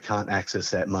costs, I can't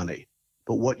access that money.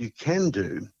 But what you can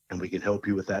do, and we can help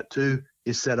you with that too,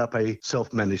 is set up a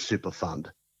self-managed super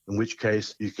fund, in which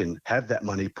case you can have that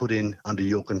money put in under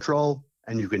your control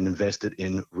and you can invest it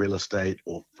in real estate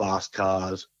or fast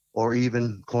cars or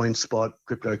even CoinSpot,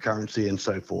 cryptocurrency and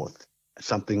so forth.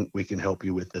 Something we can help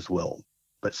you with as well.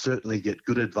 But certainly get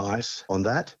good advice on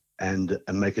that and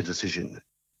make a decision.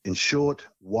 In short,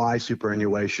 why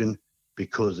superannuation?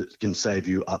 Because it can save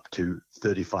you up to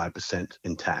 35%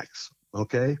 in tax.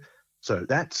 Okay? So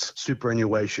that's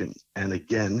superannuation. And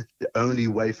again, the only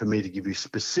way for me to give you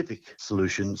specific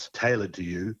solutions tailored to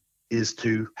you is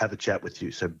to have a chat with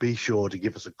you. So be sure to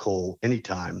give us a call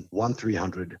anytime,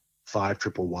 1300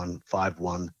 511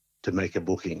 51 to make a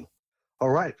booking. All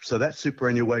right, so that's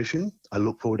superannuation. I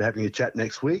look forward to having a chat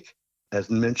next week. As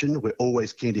mentioned, we're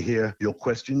always keen to hear your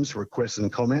questions, requests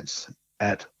and comments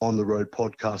at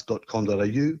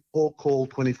ontheroadpodcast.com.au or call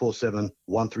 24/7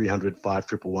 1300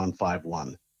 511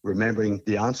 51. remembering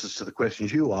the answers to the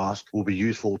questions you ask will be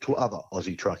useful to other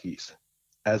Aussie truckies.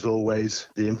 As always,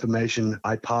 the information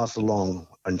I pass along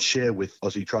and share with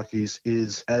Aussie truckies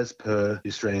is as per the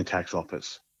Australian Tax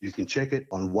Office. You can check it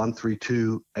on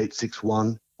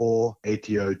 132861 or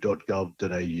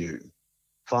ato.gov.au.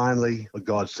 Finally, for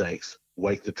God's sakes,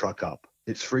 wake the truck up.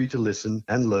 It's free to listen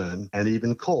and learn, and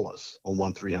even call us on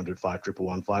 1300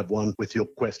 51151 with your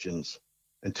questions.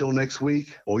 Until next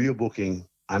week or your booking,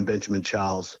 I'm Benjamin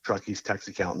Charles, Truckies Tax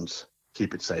Accountants.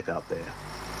 Keep it safe out there.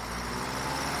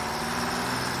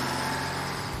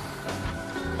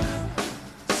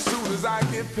 Soon as I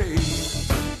get paid.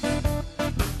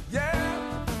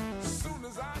 Yeah, soon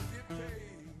as I get paid.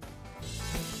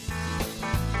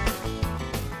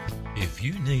 If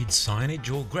you need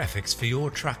signage or graphics for your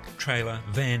truck, trailer,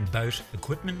 van, boat,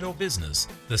 equipment or business,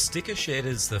 the Sticker Shed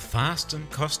is the fast and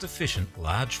cost-efficient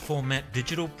large format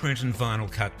digital print and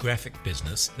vinyl cut graphic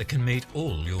business that can meet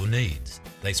all your needs.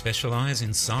 They specialise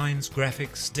in signs,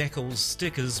 graphics, decals,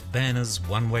 stickers, banners,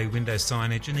 one-way window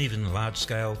signage and even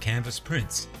large-scale canvas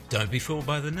prints. Don't be fooled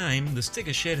by the name, the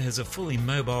Sticker Shed has a fully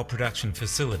mobile production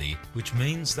facility, which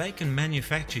means they can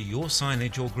manufacture your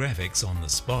signage or graphics on the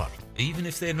spot. Even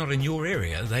if they're not in your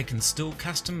area, they can still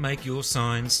custom make your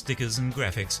signs, stickers and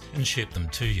graphics and ship them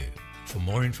to you. For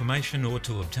more information or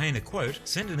to obtain a quote,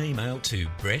 send an email to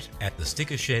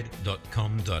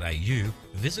brett@thestickershed.com.au,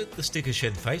 visit the Sticker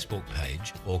Shed Facebook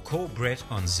page or call Brett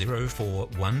on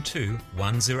 0412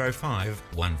 105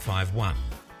 151.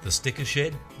 The Sticker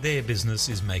Shed, their business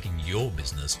is making your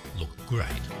business look great.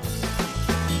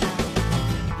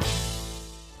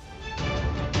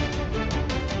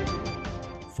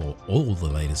 For all the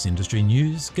latest industry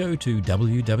news, go to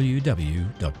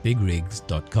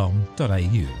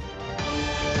www.bigrigs.com.au.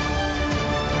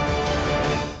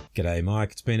 G'day,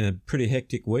 Mike. It's been a pretty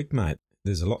hectic week, mate.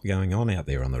 There's a lot going on out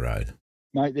there on the road.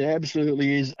 Mate, there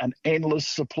absolutely is an endless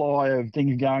supply of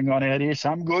things going on out here.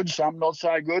 Some good, some not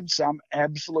so good, some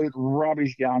absolute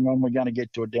rubbish going on. We're going to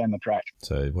get to it down the track.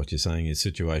 So what you're saying is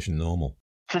situation normal?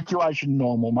 Situation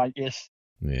normal, mate, yes.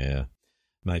 Yeah.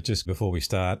 Mate, just before we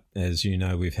start, as you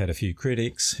know, we've had a few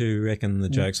critics who reckon the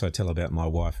jokes I tell about my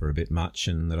wife are a bit much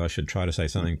and that I should try to say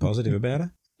something positive about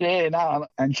her. Yeah, no,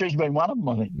 and she's been one of them,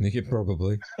 I think. Yeah,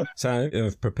 probably. So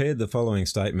I've prepared the following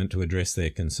statement to address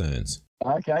their concerns.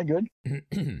 Okay, good.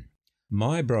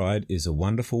 My bride is a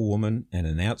wonderful woman and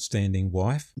an outstanding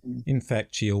wife. In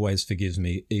fact, she always forgives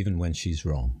me even when she's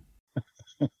wrong.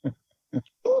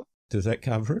 Does that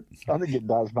cover it? I think it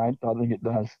does, mate. I think it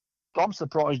does. I'm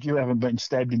surprised you haven't been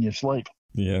stabbed in your sleep.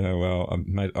 Yeah, well, I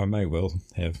may well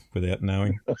have without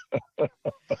knowing.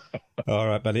 All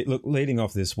right, buddy. Look, leading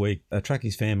off this week, a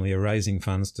Truckies family are raising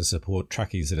funds to support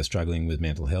truckies that are struggling with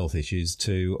mental health issues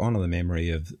to honour the memory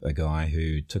of a guy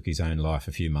who took his own life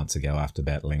a few months ago after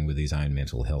battling with his own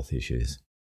mental health issues.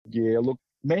 Yeah, look,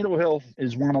 mental health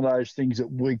is one of those things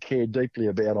that we care deeply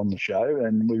about on the show,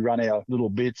 and we run our little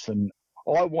bits. And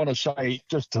I want to say,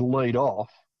 just to lead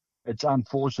off, it's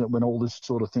unfortunate when all this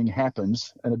sort of thing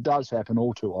happens, and it does happen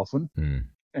all too often. Mm.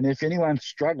 And if anyone's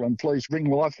struggling, please ring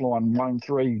Lifeline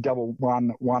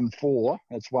 131114.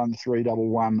 That's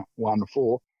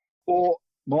 131114. Or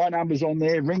my number's on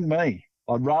there, ring me.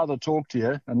 I'd rather talk to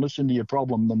you and listen to your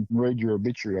problem than read your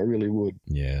obituary. I really would.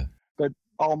 Yeah. But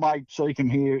old mate Seacombe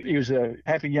here, he was a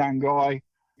happy young guy.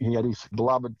 He had his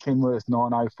beloved Kenworth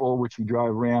 904, which he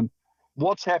drove around.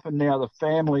 What's happened now, the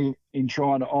family in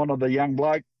trying to honour the young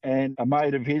bloke and a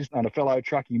mate of his and a fellow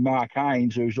truckie, Mark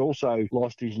Haynes, who's also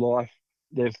lost his life,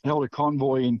 they've held a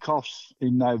convoy in Coffs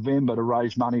in November to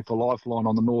raise money for Lifeline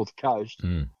on the North Coast.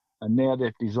 Mm. And now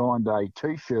they've designed a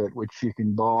T-shirt which you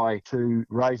can buy to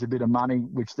raise a bit of money,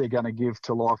 which they're going to give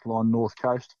to Lifeline North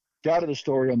Coast. Go to the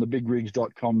story on the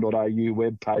bigrigs.com.au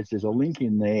webpage. There's a link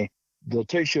in there. The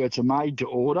T-shirts are made to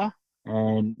order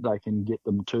and they can get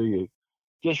them to you.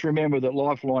 Just remember that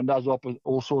Lifeline does offer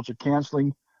all sorts of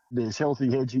counselling. There's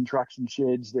Healthy Heads in Trucks and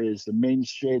Sheds. There's the men's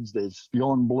sheds. There's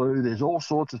Beyond Blue. There's all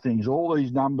sorts of things. All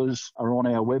these numbers are on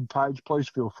our webpage. Please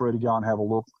feel free to go and have a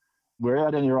look. We're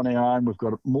out here on our own. We've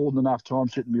got more than enough time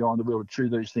sitting behind the wheel to chew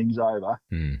these things over.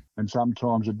 Mm. And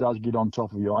sometimes it does get on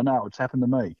top of you. I know it's happened to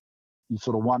me. You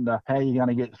sort of wonder how you're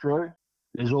going to get through.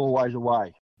 There's always a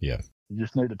way. Yeah. You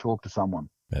just need to talk to someone.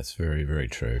 That's very, very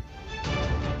true.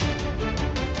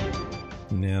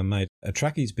 Now, mate, a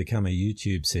truckie's become a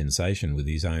YouTube sensation with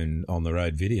his own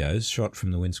on-the-road videos shot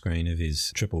from the windscreen of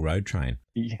his triple road train.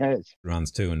 He has.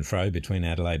 Runs to and fro between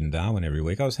Adelaide and Darwin every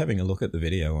week. I was having a look at the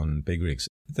video on Big Rigs.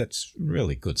 That's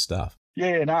really good stuff.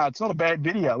 Yeah, no, it's not a bad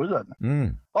video, is it?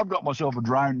 Mm. I've got myself a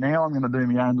drone now. I'm going to do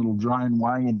my own little drone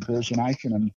way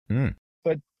impersonation.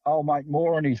 But old mate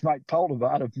Moore and his mate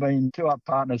Poldervaart have been two-up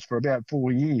partners for about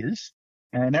 4 years.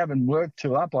 And having worked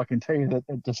two-up, I can tell you that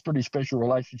it's a pretty special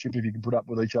relationship if you can put up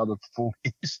with each other for 4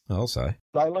 years. I'll say.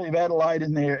 They leave Adelaide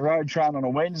in their road train on a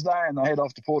Wednesday and they head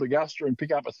off to Port Augusta and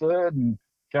pick up a third and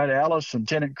go to Alice and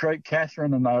Tennant Creek,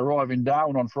 Catherine, and they arrive in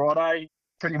Darwin on Friday,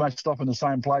 pretty much stopping the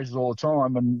same places all the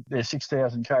time, and their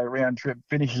 6,000k round trip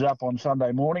finishes up on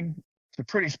Sunday morning. It's a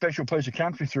pretty special piece of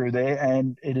country through there,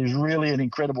 and it is really an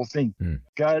incredible thing.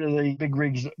 Go to the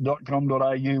bigrigs.com.au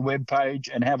webpage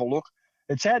and have a look.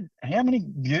 It's had, how many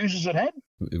views has it had?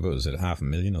 What was it,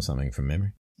 500,000 or something from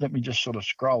memory? Let me just sort of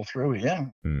scroll through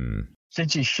here.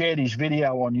 Since he shared his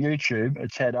video on YouTube,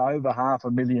 it's had over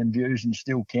 500,000 views and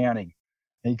still counting.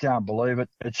 He can't believe it.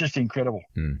 It's just incredible.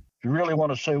 If you really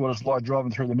want to see what it's like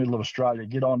driving through the middle of Australia,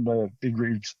 get on to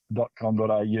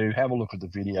bigrigs.com.au, have a look at the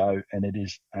video, and it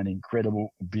is an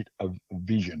incredible bit of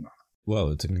vision.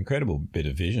 Well, it's an incredible bit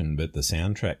of vision, but the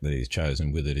soundtrack that he's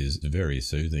chosen with it is very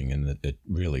soothing and it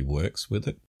really works with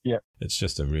it. Yeah. It's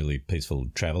just a really peaceful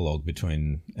travelogue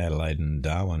between Adelaide and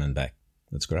Darwin and back.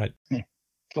 That's great. Yeah.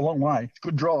 It's a long way. It's a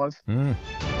good drive.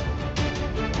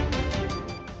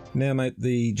 Now, mate,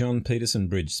 the John Peterson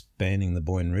Bridge spanning the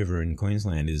Boyne River in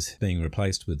Queensland is being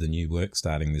replaced with the new work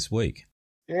starting this week.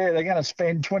 Yeah, they're going to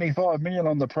spend $25 million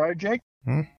on the project.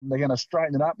 They're going to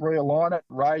straighten it up, realign it,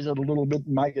 raise it a little bit,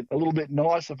 make it a little bit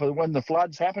nicer for when the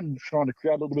floods happen, trying to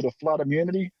create a little bit of flood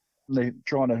immunity. They're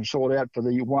trying to sort out for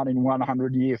the 1 in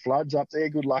 100-year floods up there.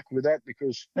 Good luck with that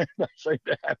because they seem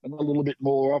to happen a little bit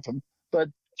more often. But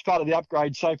as part of the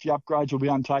upgrade, safety upgrades will be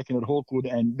undertaken at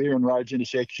Hawkwood and Beeron Roads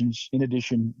intersections, in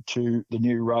addition to the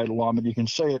new road alignment. You can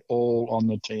see it all on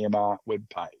the TMR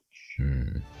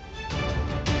webpage.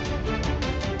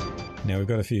 Now, we've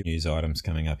got a few news items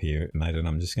coming up here, mate, and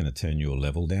I'm just going to turn your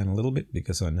level down a little bit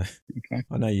because I know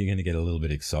you're going to get a little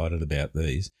bit excited about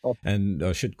these. And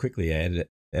I should quickly add,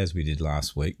 as we did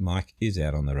last week, Mike is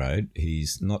out on the road.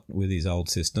 He's not with his old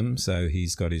system, so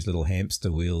he's got his little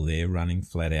hamster wheel there running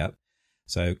flat out.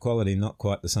 So quality not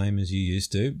quite the same as you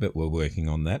used to, but we're working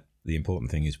on that. The important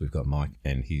thing is we've got Mike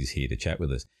and he's here to chat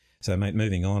with us. So, mate,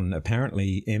 moving on,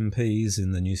 apparently MPs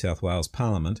in the New South Wales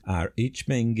Parliament are each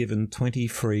being given 20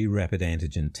 free rapid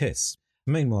antigen tests.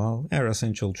 Meanwhile, our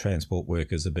essential transport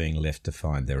workers are being left to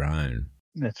find their own.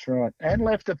 That's right. And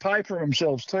left to pay for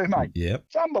themselves too, mate. Yep.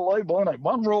 It's unbelievable, isn't it?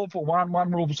 One rule for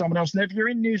one rule for someone else. And if you're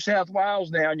in New South Wales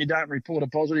now and you don't report a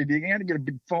positive, you're going to get a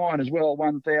big fine as well,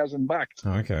 $1,000.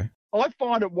 Oh, okay. I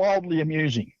find it wildly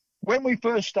amusing. When we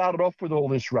first started off with all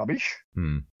this rubbish,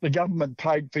 the government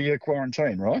paid for your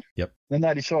quarantine, right? Yep. Then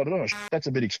they decided, that's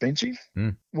a bit expensive.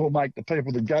 We'll make the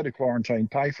people that go to quarantine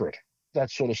pay for it. That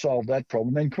sort of solved that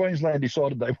problem. Then Queensland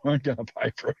decided they weren't going to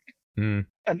pay for it.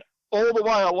 And all the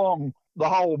way along, the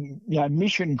whole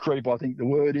mission creep, I think the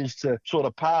word is, to sort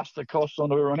of pass the costs on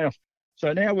to everyone else.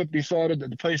 So now we've decided that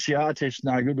the PCR test's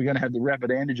no good. We're going to have the rapid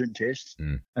antigen tests,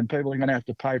 and people are going to have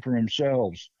to pay for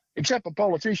themselves. Except for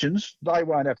politicians, they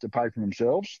won't have to pay for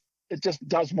themselves. It just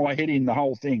does my head in, the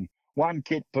whole thing. One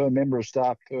kit per member of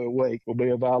staff per week will be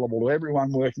available to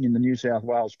everyone working in the New South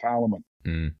Wales Parliament.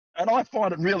 And I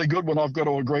find it really good when I've got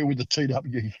to agree with the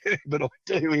TWU, but I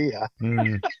do here.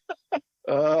 Mate,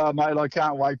 I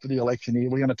can't wait for the election here.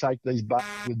 We're going to take these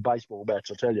with baseball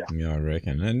bats, I tell you. Yeah, I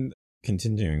reckon. And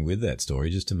continuing with that story,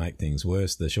 just to make things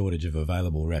worse, the shortage of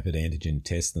available rapid antigen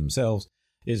tests themselves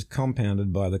is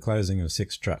compounded by the closing of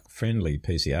 6 truck-friendly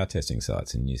PCR testing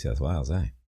sites in New South Wales, eh?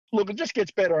 Look, it just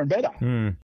gets better and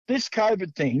better. This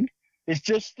COVID thing is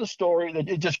just the story that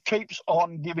it just keeps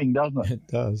on giving, doesn't it? It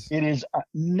does. It is a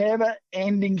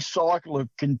never-ending cycle of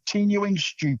continuing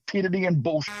stupidity and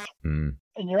bullshit. And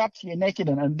you're up to your neck in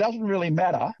it, and it doesn't really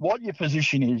matter what your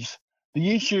position is.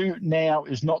 The issue now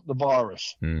is not the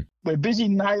virus. We're busy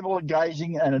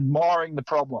navel-gazing and admiring the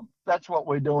problem. That's what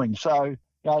we're doing. So,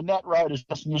 Nat Road has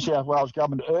asked the New South Wales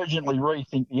government to urgently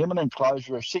rethink the imminent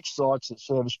closure of 6 sites that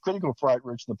service critical freight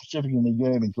routes in the Pacific and the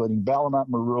Hume, including Ballina,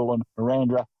 Marulan,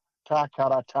 Miranda,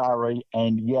 Tarcutta, Taree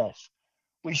and Yass.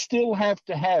 We still have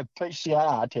to have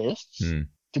PCR tests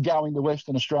to go into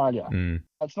Western Australia.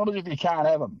 It's not as if you can't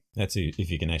have them. That's if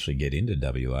you can actually get into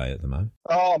WA at the moment.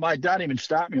 Oh, mate, don't even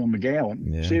start me on McGowan.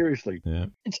 Yeah. Seriously. Yeah.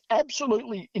 It's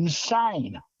absolutely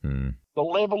insane. The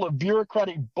level of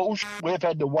bureaucratic bullshit we've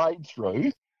had to wade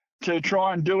through to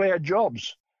try and do our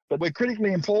jobs. But we're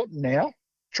critically important now.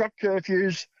 Truck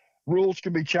curfews, rules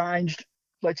can be changed.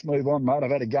 Let's move on, mate.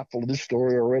 I've had a gutful of this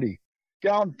story already.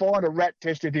 Go and find a rat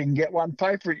test if you can get one.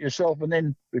 Pay for it yourself and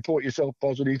then report yourself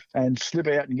positive and slip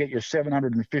out and get your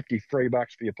 $750 free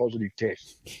bucks for your positive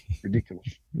test. Ridiculous.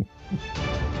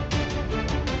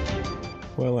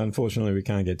 Well, unfortunately, we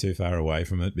can't get too far away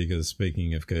from it because,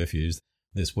 speaking of curfews,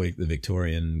 this week the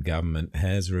Victorian government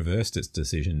has reversed its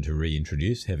decision to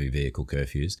reintroduce heavy vehicle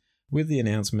curfews, with the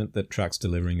announcement that trucks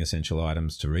delivering essential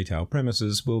items to retail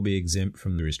premises will be exempt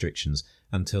from the restrictions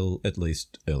until at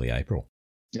least early April.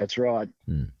 That's right.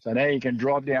 So now you can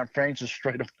drive down Francis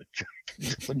Street off the track and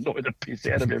just annoy the piss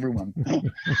out of everyone.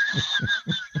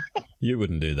 You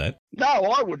wouldn't do that. No,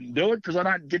 I wouldn't do it because I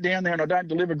don't get down there and I don't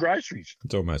deliver groceries.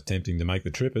 It's almost tempting to make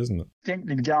the trip, isn't it?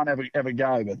 Tempting to go and have a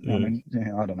go, but I mean,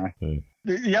 I don't know. Yeah.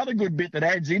 The other good bit that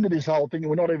adds into this whole thing, and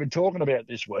we're not even talking about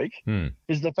this week,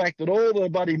 is the fact that all the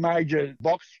bloody major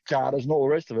box carters and all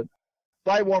the rest of it,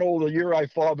 they want all the Euro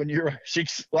 5 and Euro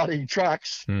 6 bloody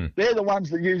trucks. They're the ones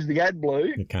that use the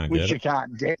AdBlue, which you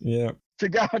can't get, to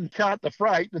go and cart the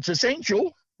freight that's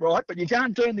essential, right? But you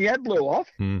can't turn the AdBlue off.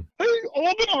 Who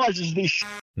organises this shit?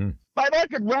 Mate, I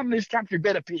could run this country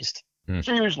better pissed.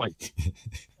 Seriously.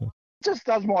 Just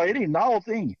does my head in, the whole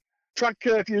thing. Truck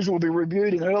curfews will be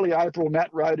reviewed in early April. Matt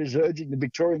Road is urging the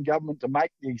Victorian government to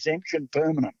make the exemption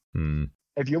permanent.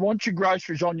 If you want your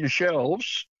groceries on your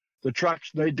shelves, the trucks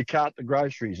need to cart the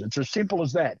groceries. It's as simple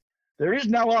as that. There is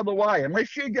no other way.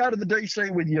 Unless you go to the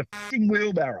DC with your f***ing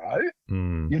wheelbarrow,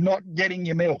 you're not getting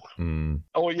your milk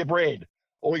or your bread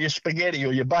or your spaghetti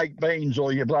or your baked beans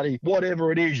or your bloody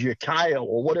whatever it is, your kale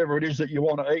or whatever it is that you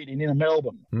want to eat in inner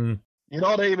Melbourne. You're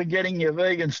not even getting your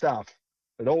vegan stuff.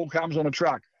 It all comes on a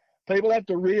truck. People have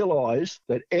to realise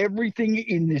that everything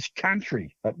in this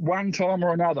country, at one time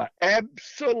or another,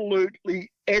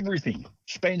 absolutely everything,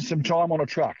 spends some time on a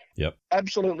truck. Yep.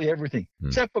 Absolutely everything.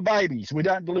 Except for babies. We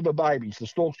don't deliver babies. The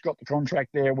Stork's got the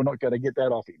contract there. We're not going to get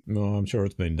that off him. No, I'm sure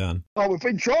it's been done. Oh, we've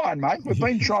been trying, mate. We've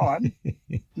been trying.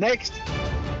 Next.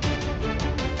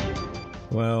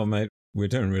 Well, mate, we're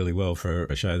doing really well for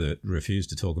a show that refused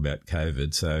to talk about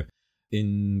COVID, so...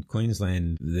 In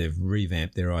Queensland, they've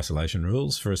revamped their isolation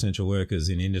rules for essential workers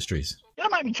in industries.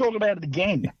 Don't make me talk about it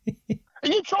again. Are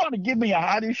you trying to give me a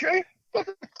heart issue?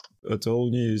 It's all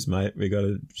news, mate. We've got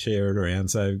to share it around.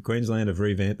 So Queensland have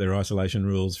revamped their isolation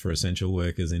rules for essential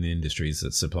workers in industries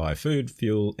that supply food,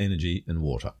 fuel, energy and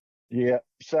water. Yeah,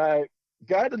 so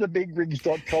go to the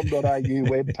bigrigs.com.au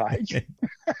webpage.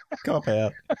 Cop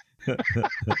out.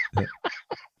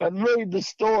 And read the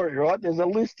story, right? There's a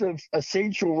list of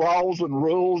essential roles and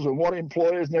rules and what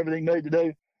employers and everything need to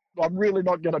do. I'm really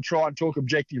not going to try and talk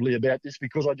objectively about this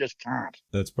because I just can't.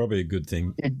 That's probably a good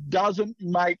thing. It doesn't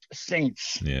make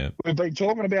sense. Yeah. We've been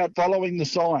talking about following the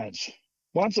science.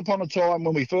 Once upon a time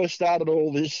when we first started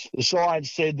all this, the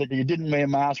science said that you didn't wear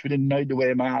masks, we didn't need to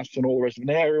wear masks and all the rest of it.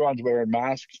 Now everyone's wearing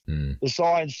masks. The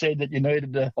science said that you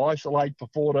needed to isolate for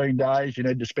 14 days, you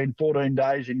need to spend 14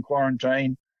 days in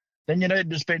quarantine. Then you need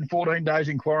to spend 14 days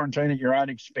in quarantine at your own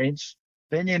expense.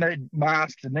 Then you need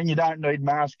masks, and then you don't need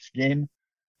masks again.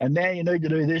 And now you need to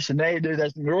do this, and now you do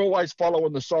that. And you're always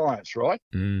following the science, right?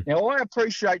 Now, I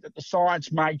appreciate that the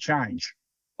science may change.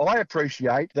 I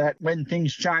appreciate that when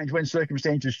things change, when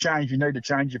circumstances change, you need to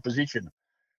change your position.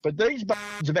 But these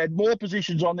b****s have had more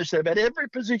positions on this. They've had every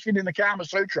position in the Kama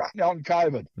Sutra on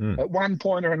COVID at one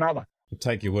point or another. I'll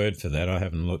take your word for that. I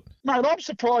haven't looked. Mate, I'm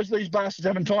surprised these bastards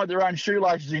haven't tied their own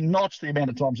shoelaces in knots the amount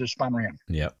of times they've spun around.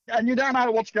 Yep. And you don't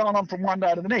know what's going on from one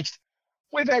day to the next.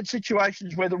 We've had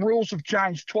situations where the rules have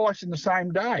changed twice in the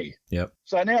same day. Yep.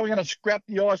 So now we're going to scrap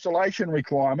the isolation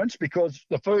requirements because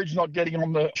the food's not getting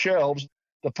on the shelves.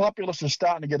 The populace is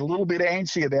starting to get a little bit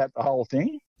antsy about the whole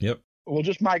thing. Yep. We'll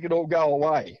just make it all go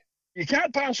away. You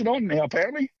can't pass it on now,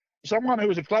 apparently. Someone who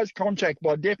is a close contact,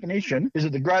 by definition, is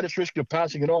at the greatest risk of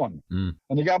passing it on. And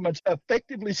the government's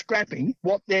effectively scrapping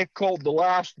what they've called the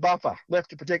last buffer left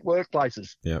to protect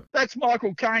workplaces. Yep. That's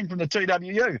Michael Caine from the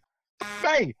TWU.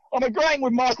 Hey, I'm agreeing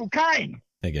with Michael Caine.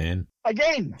 Again.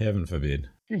 Heaven forbid.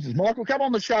 Jesus, Michael, come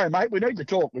on the show, mate. We need to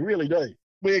talk. We really do.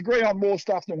 We agree on more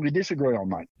stuff than we disagree on,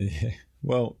 mate. Yeah.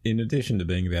 Well, in addition to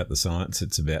being about the science,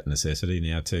 it's about necessity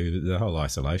now too. The whole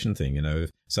isolation thing, you know,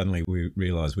 suddenly we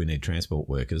realise we need transport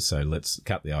workers, so let's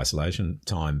cut the isolation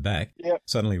time back. Yep.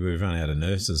 Suddenly we've run out of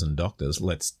nurses and doctors,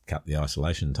 let's cut the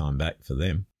isolation time back for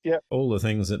them. Yep. All the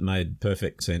things that made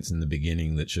perfect sense in the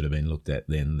beginning that should have been looked at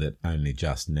then that only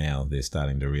just now they're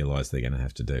starting to realise they're going to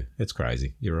have to do. It's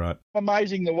crazy. You're right.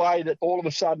 Amazing the way that all of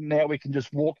a sudden now we can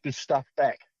just walk this stuff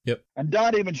back. Yep. And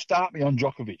don't even start me on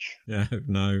Djokovic.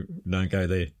 No, don't go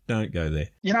there. Don't go there.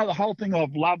 You know, the whole thing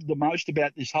I've loved the most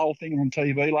about this whole thing on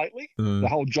TV lately, the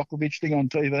whole Djokovic thing on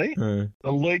TV,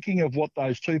 the leaking of what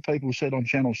those two people said on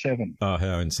Channel 7. Oh,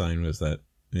 how insane was that?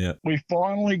 Yeah. We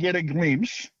finally get a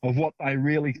glimpse of what they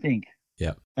really think.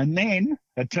 Yeah. And then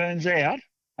it turns out,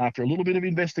 After a little bit of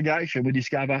investigation, we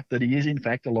discover that he is in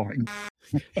fact alive.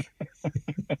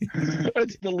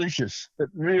 It's delicious. It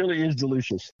really is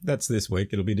delicious. That's this week.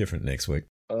 It'll be different next week.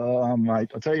 Oh,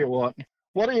 mate, I'll tell you what.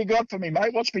 What do you got for me,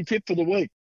 mate? What's my tip for the week?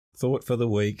 Thought for the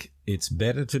week, it's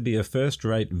better to be a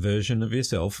first-rate version of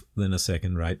yourself than a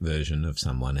second-rate version of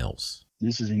someone else.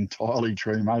 This is entirely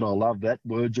true, mate. I love that.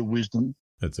 Words of wisdom.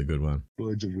 That's a good one.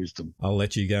 Words of wisdom. I'll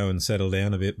let you go and settle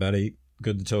down a bit, buddy.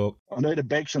 Good to talk. I need a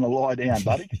Bex and a lie down,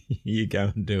 buddy. You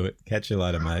go and do it. Catch you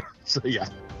later, mate. See ya.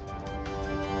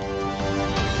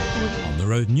 On the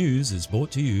Road News is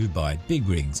brought to you by Big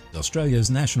Rigs,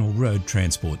 Australia's national road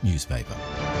transport newspaper.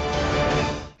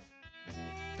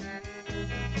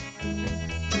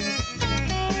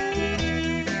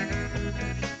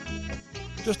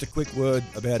 Just a quick word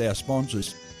about our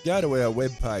sponsors. Go to our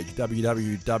webpage,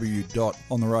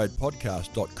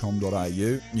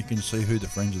 www.ontheroadpodcast.com.au. You can see who the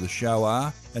friends of the show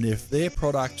are, and if their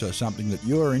products are something that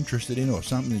you're interested in or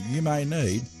something that you may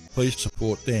need, please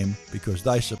support them because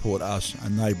they support us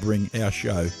and they bring our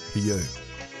show to you.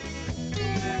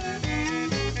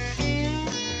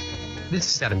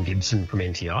 This is Adam Gibson from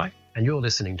NTI, and you're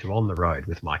listening to On the Road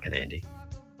with Mike and Andy.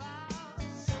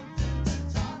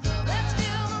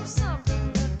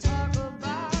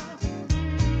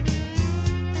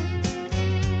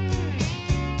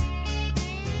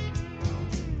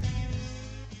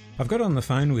 I've got on the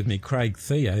phone with me Craig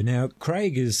Theo. Now,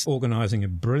 Craig is organising a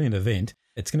brilliant event.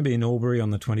 It's going to be in Albury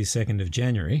on the 22nd of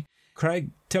January.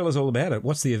 Craig, tell us all about it.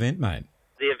 What's the event, mate?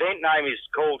 The event name is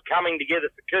called Coming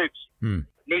Together for Coops.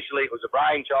 Initially, it was a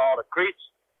brainchild of Chris.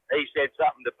 He said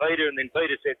something to Peter, and then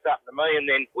Peter said something to me, and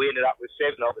then we ended up with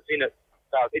 7 of us in it.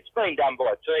 So it's been done by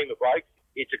a team of blokes.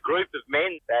 It's a group of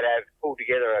men that have pulled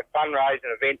together a fundraising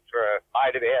event for a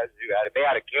mate of ours who had a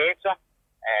bout of cancer,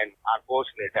 and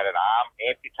unfortunately has had an arm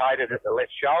amputated at the left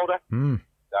shoulder.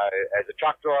 So as a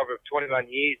truck driver of 21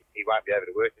 years, he won't be able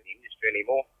to work in the industry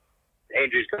anymore.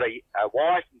 Andrew's got a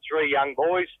wife and 3 young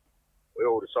boys. We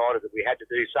all decided that we had to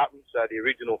do something, so the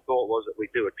original thought was that we'd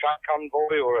do a truck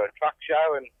convoy or a truck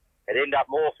show, and it ended up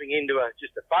morphing into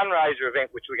just a fundraiser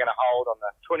event which we're going to hold on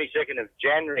the 22nd of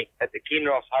January at the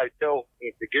Kinross Hotel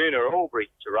in Laguna, Albury,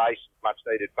 to raise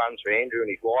much-needed funds for Andrew and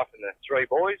his wife and the 3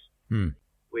 boys.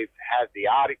 We've had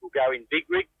the article go in Big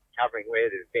Rig, covering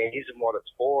where the event is and what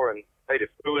it's for, and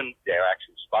Peter Fruin, our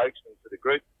actual spokesman for the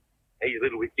group, he's a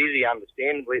little bit busy,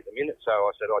 understandably, at the minute, so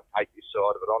I said I'd take this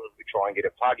side of it on and we try and get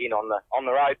a plug in on the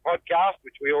Road podcast,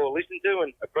 which we all listen to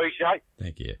and appreciate.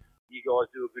 Thank you. You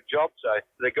guys do a good job. So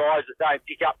the guys that don't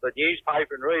pick up the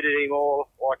newspaper and read it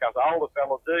anymore, like us older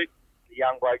fellas do, the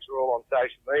young blokes are all on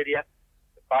social media.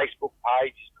 The Facebook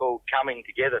page is called Coming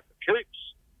Together for Coops.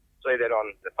 See that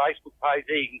on the Facebook page.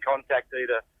 There you can contact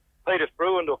either Peter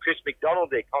Fruin or Chris McDonald.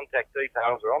 Their contact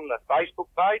details are on the Facebook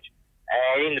page.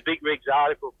 And in the Big Rigs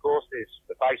article, of course, there's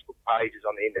the Facebook page is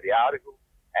on the end of the article,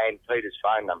 and Peter's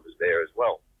phone number's there as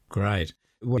well. Great.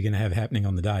 What are you going to have happening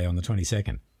on the day, on the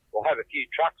 22nd? We'll have a few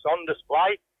trucks on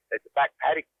display at the back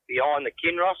paddock behind the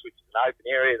Kinross, which is an open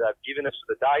area they've given us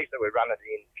for the day, so we're running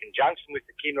in conjunction with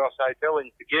the Kinross Hotel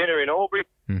in Laguna in Albury.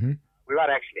 We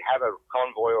won't actually have a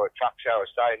convoy or a truck show or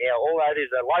so now, although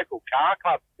there's a local car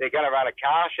club. They're going to run a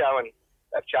car show, and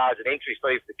they've charged an entry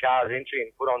fee for the car's entry and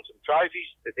put on some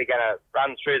trophies that they're going to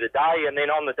run through the day. And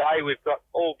then on the day, we've got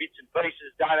all bits and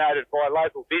pieces donated by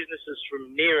local businesses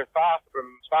from near and far, from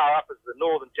as far up as the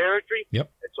Northern Territory. Yep.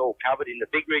 It's all covered in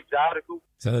the Big Rigs article.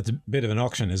 So that's a bit of an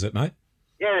auction, is it, mate?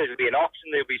 Yeah, there'll be an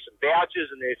auction, there'll be some vouchers,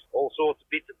 and there's all sorts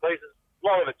of bits and pieces. A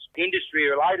lot of it's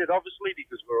industry related, obviously,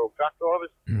 because we're all truck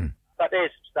drivers. But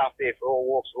there's some stuff there for all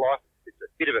walks of life. It's a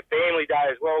bit of a family day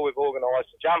as well. We've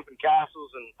organised some jumping castles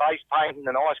and face painting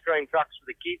and ice cream trucks for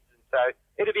the kids. And so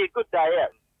it'll be a good day out.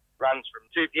 Runs from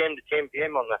 2 p.m. to 10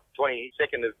 p.m. on the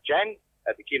 22nd of Jan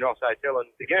at the Kinross Hotel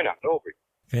in Laguna, Albury.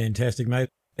 Fantastic,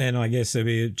 mate. And I guess there'll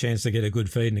be a chance to get a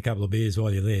good feed and a couple of beers while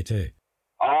you're there too.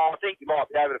 Oh, I think you might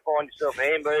be able to find yourself a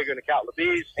hamburger and a couple of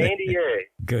beers. Andy, yeah.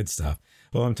 Good stuff.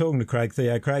 Well, I'm talking to Craig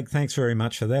Theo. Craig, thanks very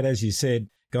much for that. As you said,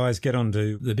 guys, get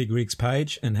onto the Big Rigs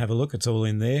page and have a look. It's all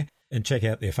in there. And check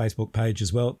out their Facebook page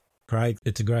as well. Craig,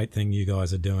 it's a great thing you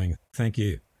guys are doing. Thank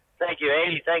you. Thank you,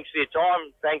 Andy. Thanks for your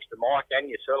time. Thanks to Mike and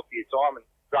yourself for your time, and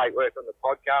great work on the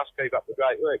podcast. Keep up the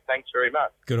great work. Thanks very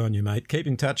much. Good on you, mate. Keep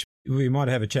in touch. We might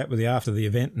have a chat with you after the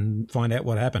event and find out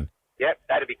what happened. Yep,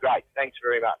 that'd be great. Thanks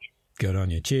very much. Good on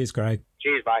you. Cheers, Craig.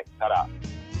 Cheers, mate. Ta-da.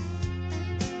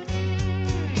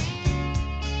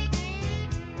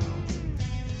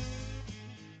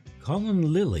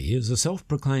 Colin Lilly is a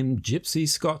self-proclaimed gypsy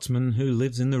Scotsman who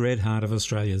lives in the red heart of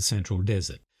Australia's Central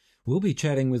Desert. We'll be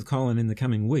chatting with Colin in the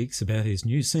coming weeks about his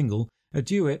new single a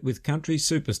duet with country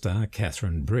superstar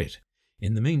Catherine Britt.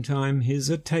 In the meantime, here's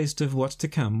a taste of what's to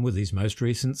come with his most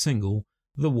recent single,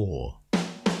 The War.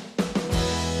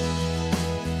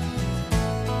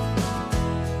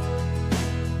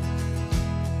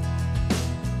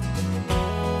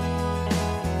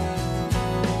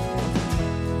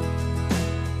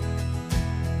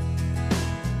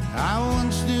 I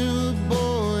once knew a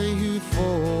boy who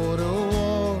fought a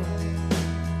war,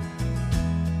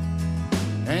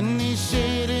 and he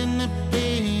shared in the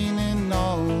pain and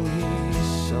all he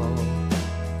saw.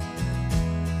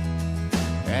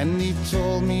 And he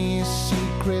told me a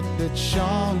secret that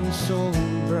shone so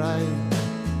bright,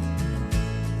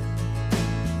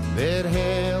 that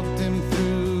helped him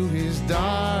through his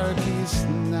darkest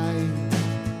night.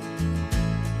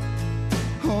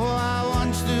 Oh, I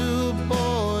once knew a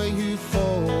boy who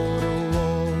fought a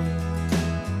war,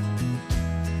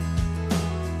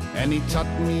 and he taught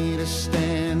me to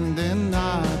stand and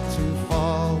not to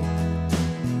fall.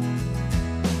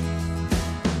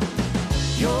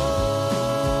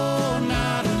 You're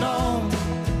not alone.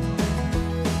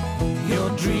 Your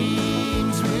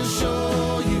dreams will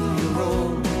show you your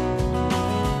road.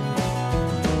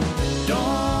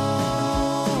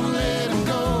 Don't let them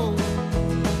go.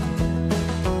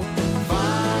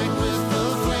 Fight with the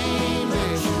flame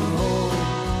that you hold.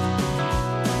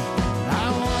 I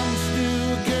once knew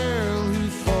a girl who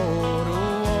fought a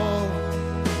war,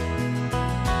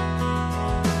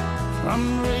 from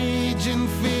raging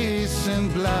fists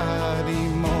and bloody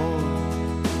mold.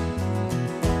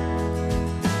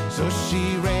 So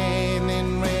she ran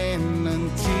and ran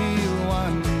until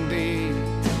one day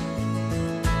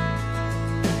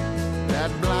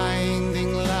that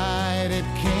blinding light, it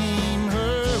came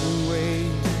her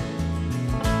way.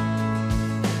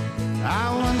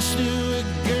 I once knew a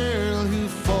girl who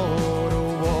fought a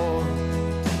war,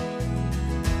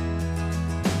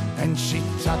 and she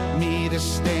taught me to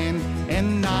stand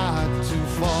and not to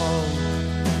fall.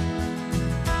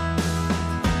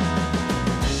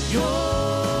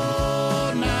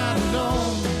 You're not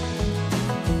alone.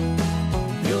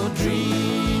 Your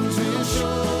dreams will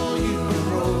show you the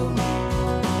road.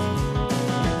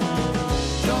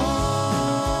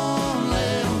 Don't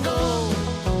let them go.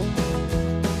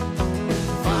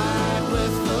 Fight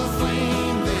with the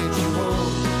flame that you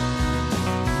hold.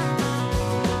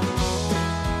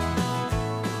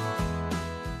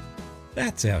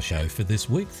 That's our show for this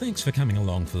week. Thanks for coming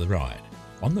along for the ride.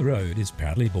 On the Road is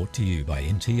proudly brought to you by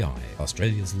NTI,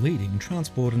 Australia's leading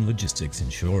transport and logistics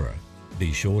insurer.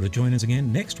 Be sure to join us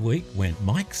again next week when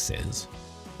Mike says,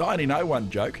 I only know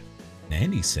one joke.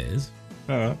 Andy says,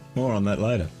 all right, more on that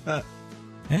later.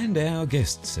 And our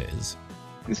guest says,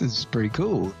 this is pretty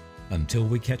cool. Until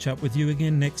we catch up with you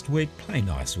again next week, play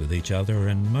nice with each other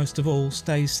and most of all,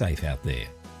 stay safe out there.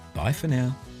 Bye for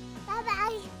now.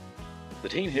 The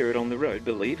team here at On the Road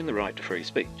believe in the right to free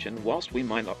speech, and whilst we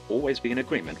might not always be in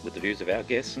agreement with the views of our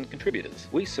guests and contributors,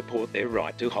 we support their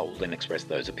right to hold and express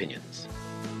those opinions.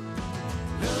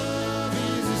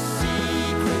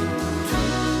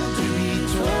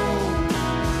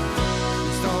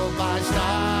 Stole by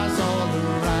stars all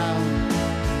around.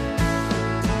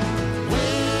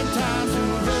 When times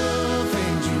are rough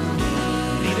and you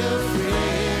need a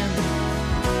friend,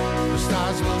 the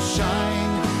stars will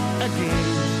shine again.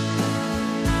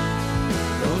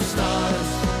 Those stars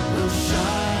will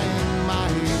shine, my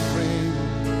friend.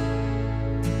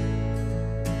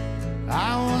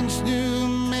 I once knew a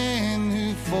man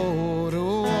who fought a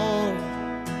war.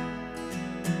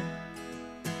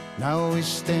 Now he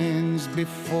stands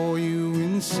before you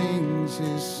and sings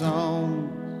his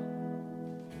song.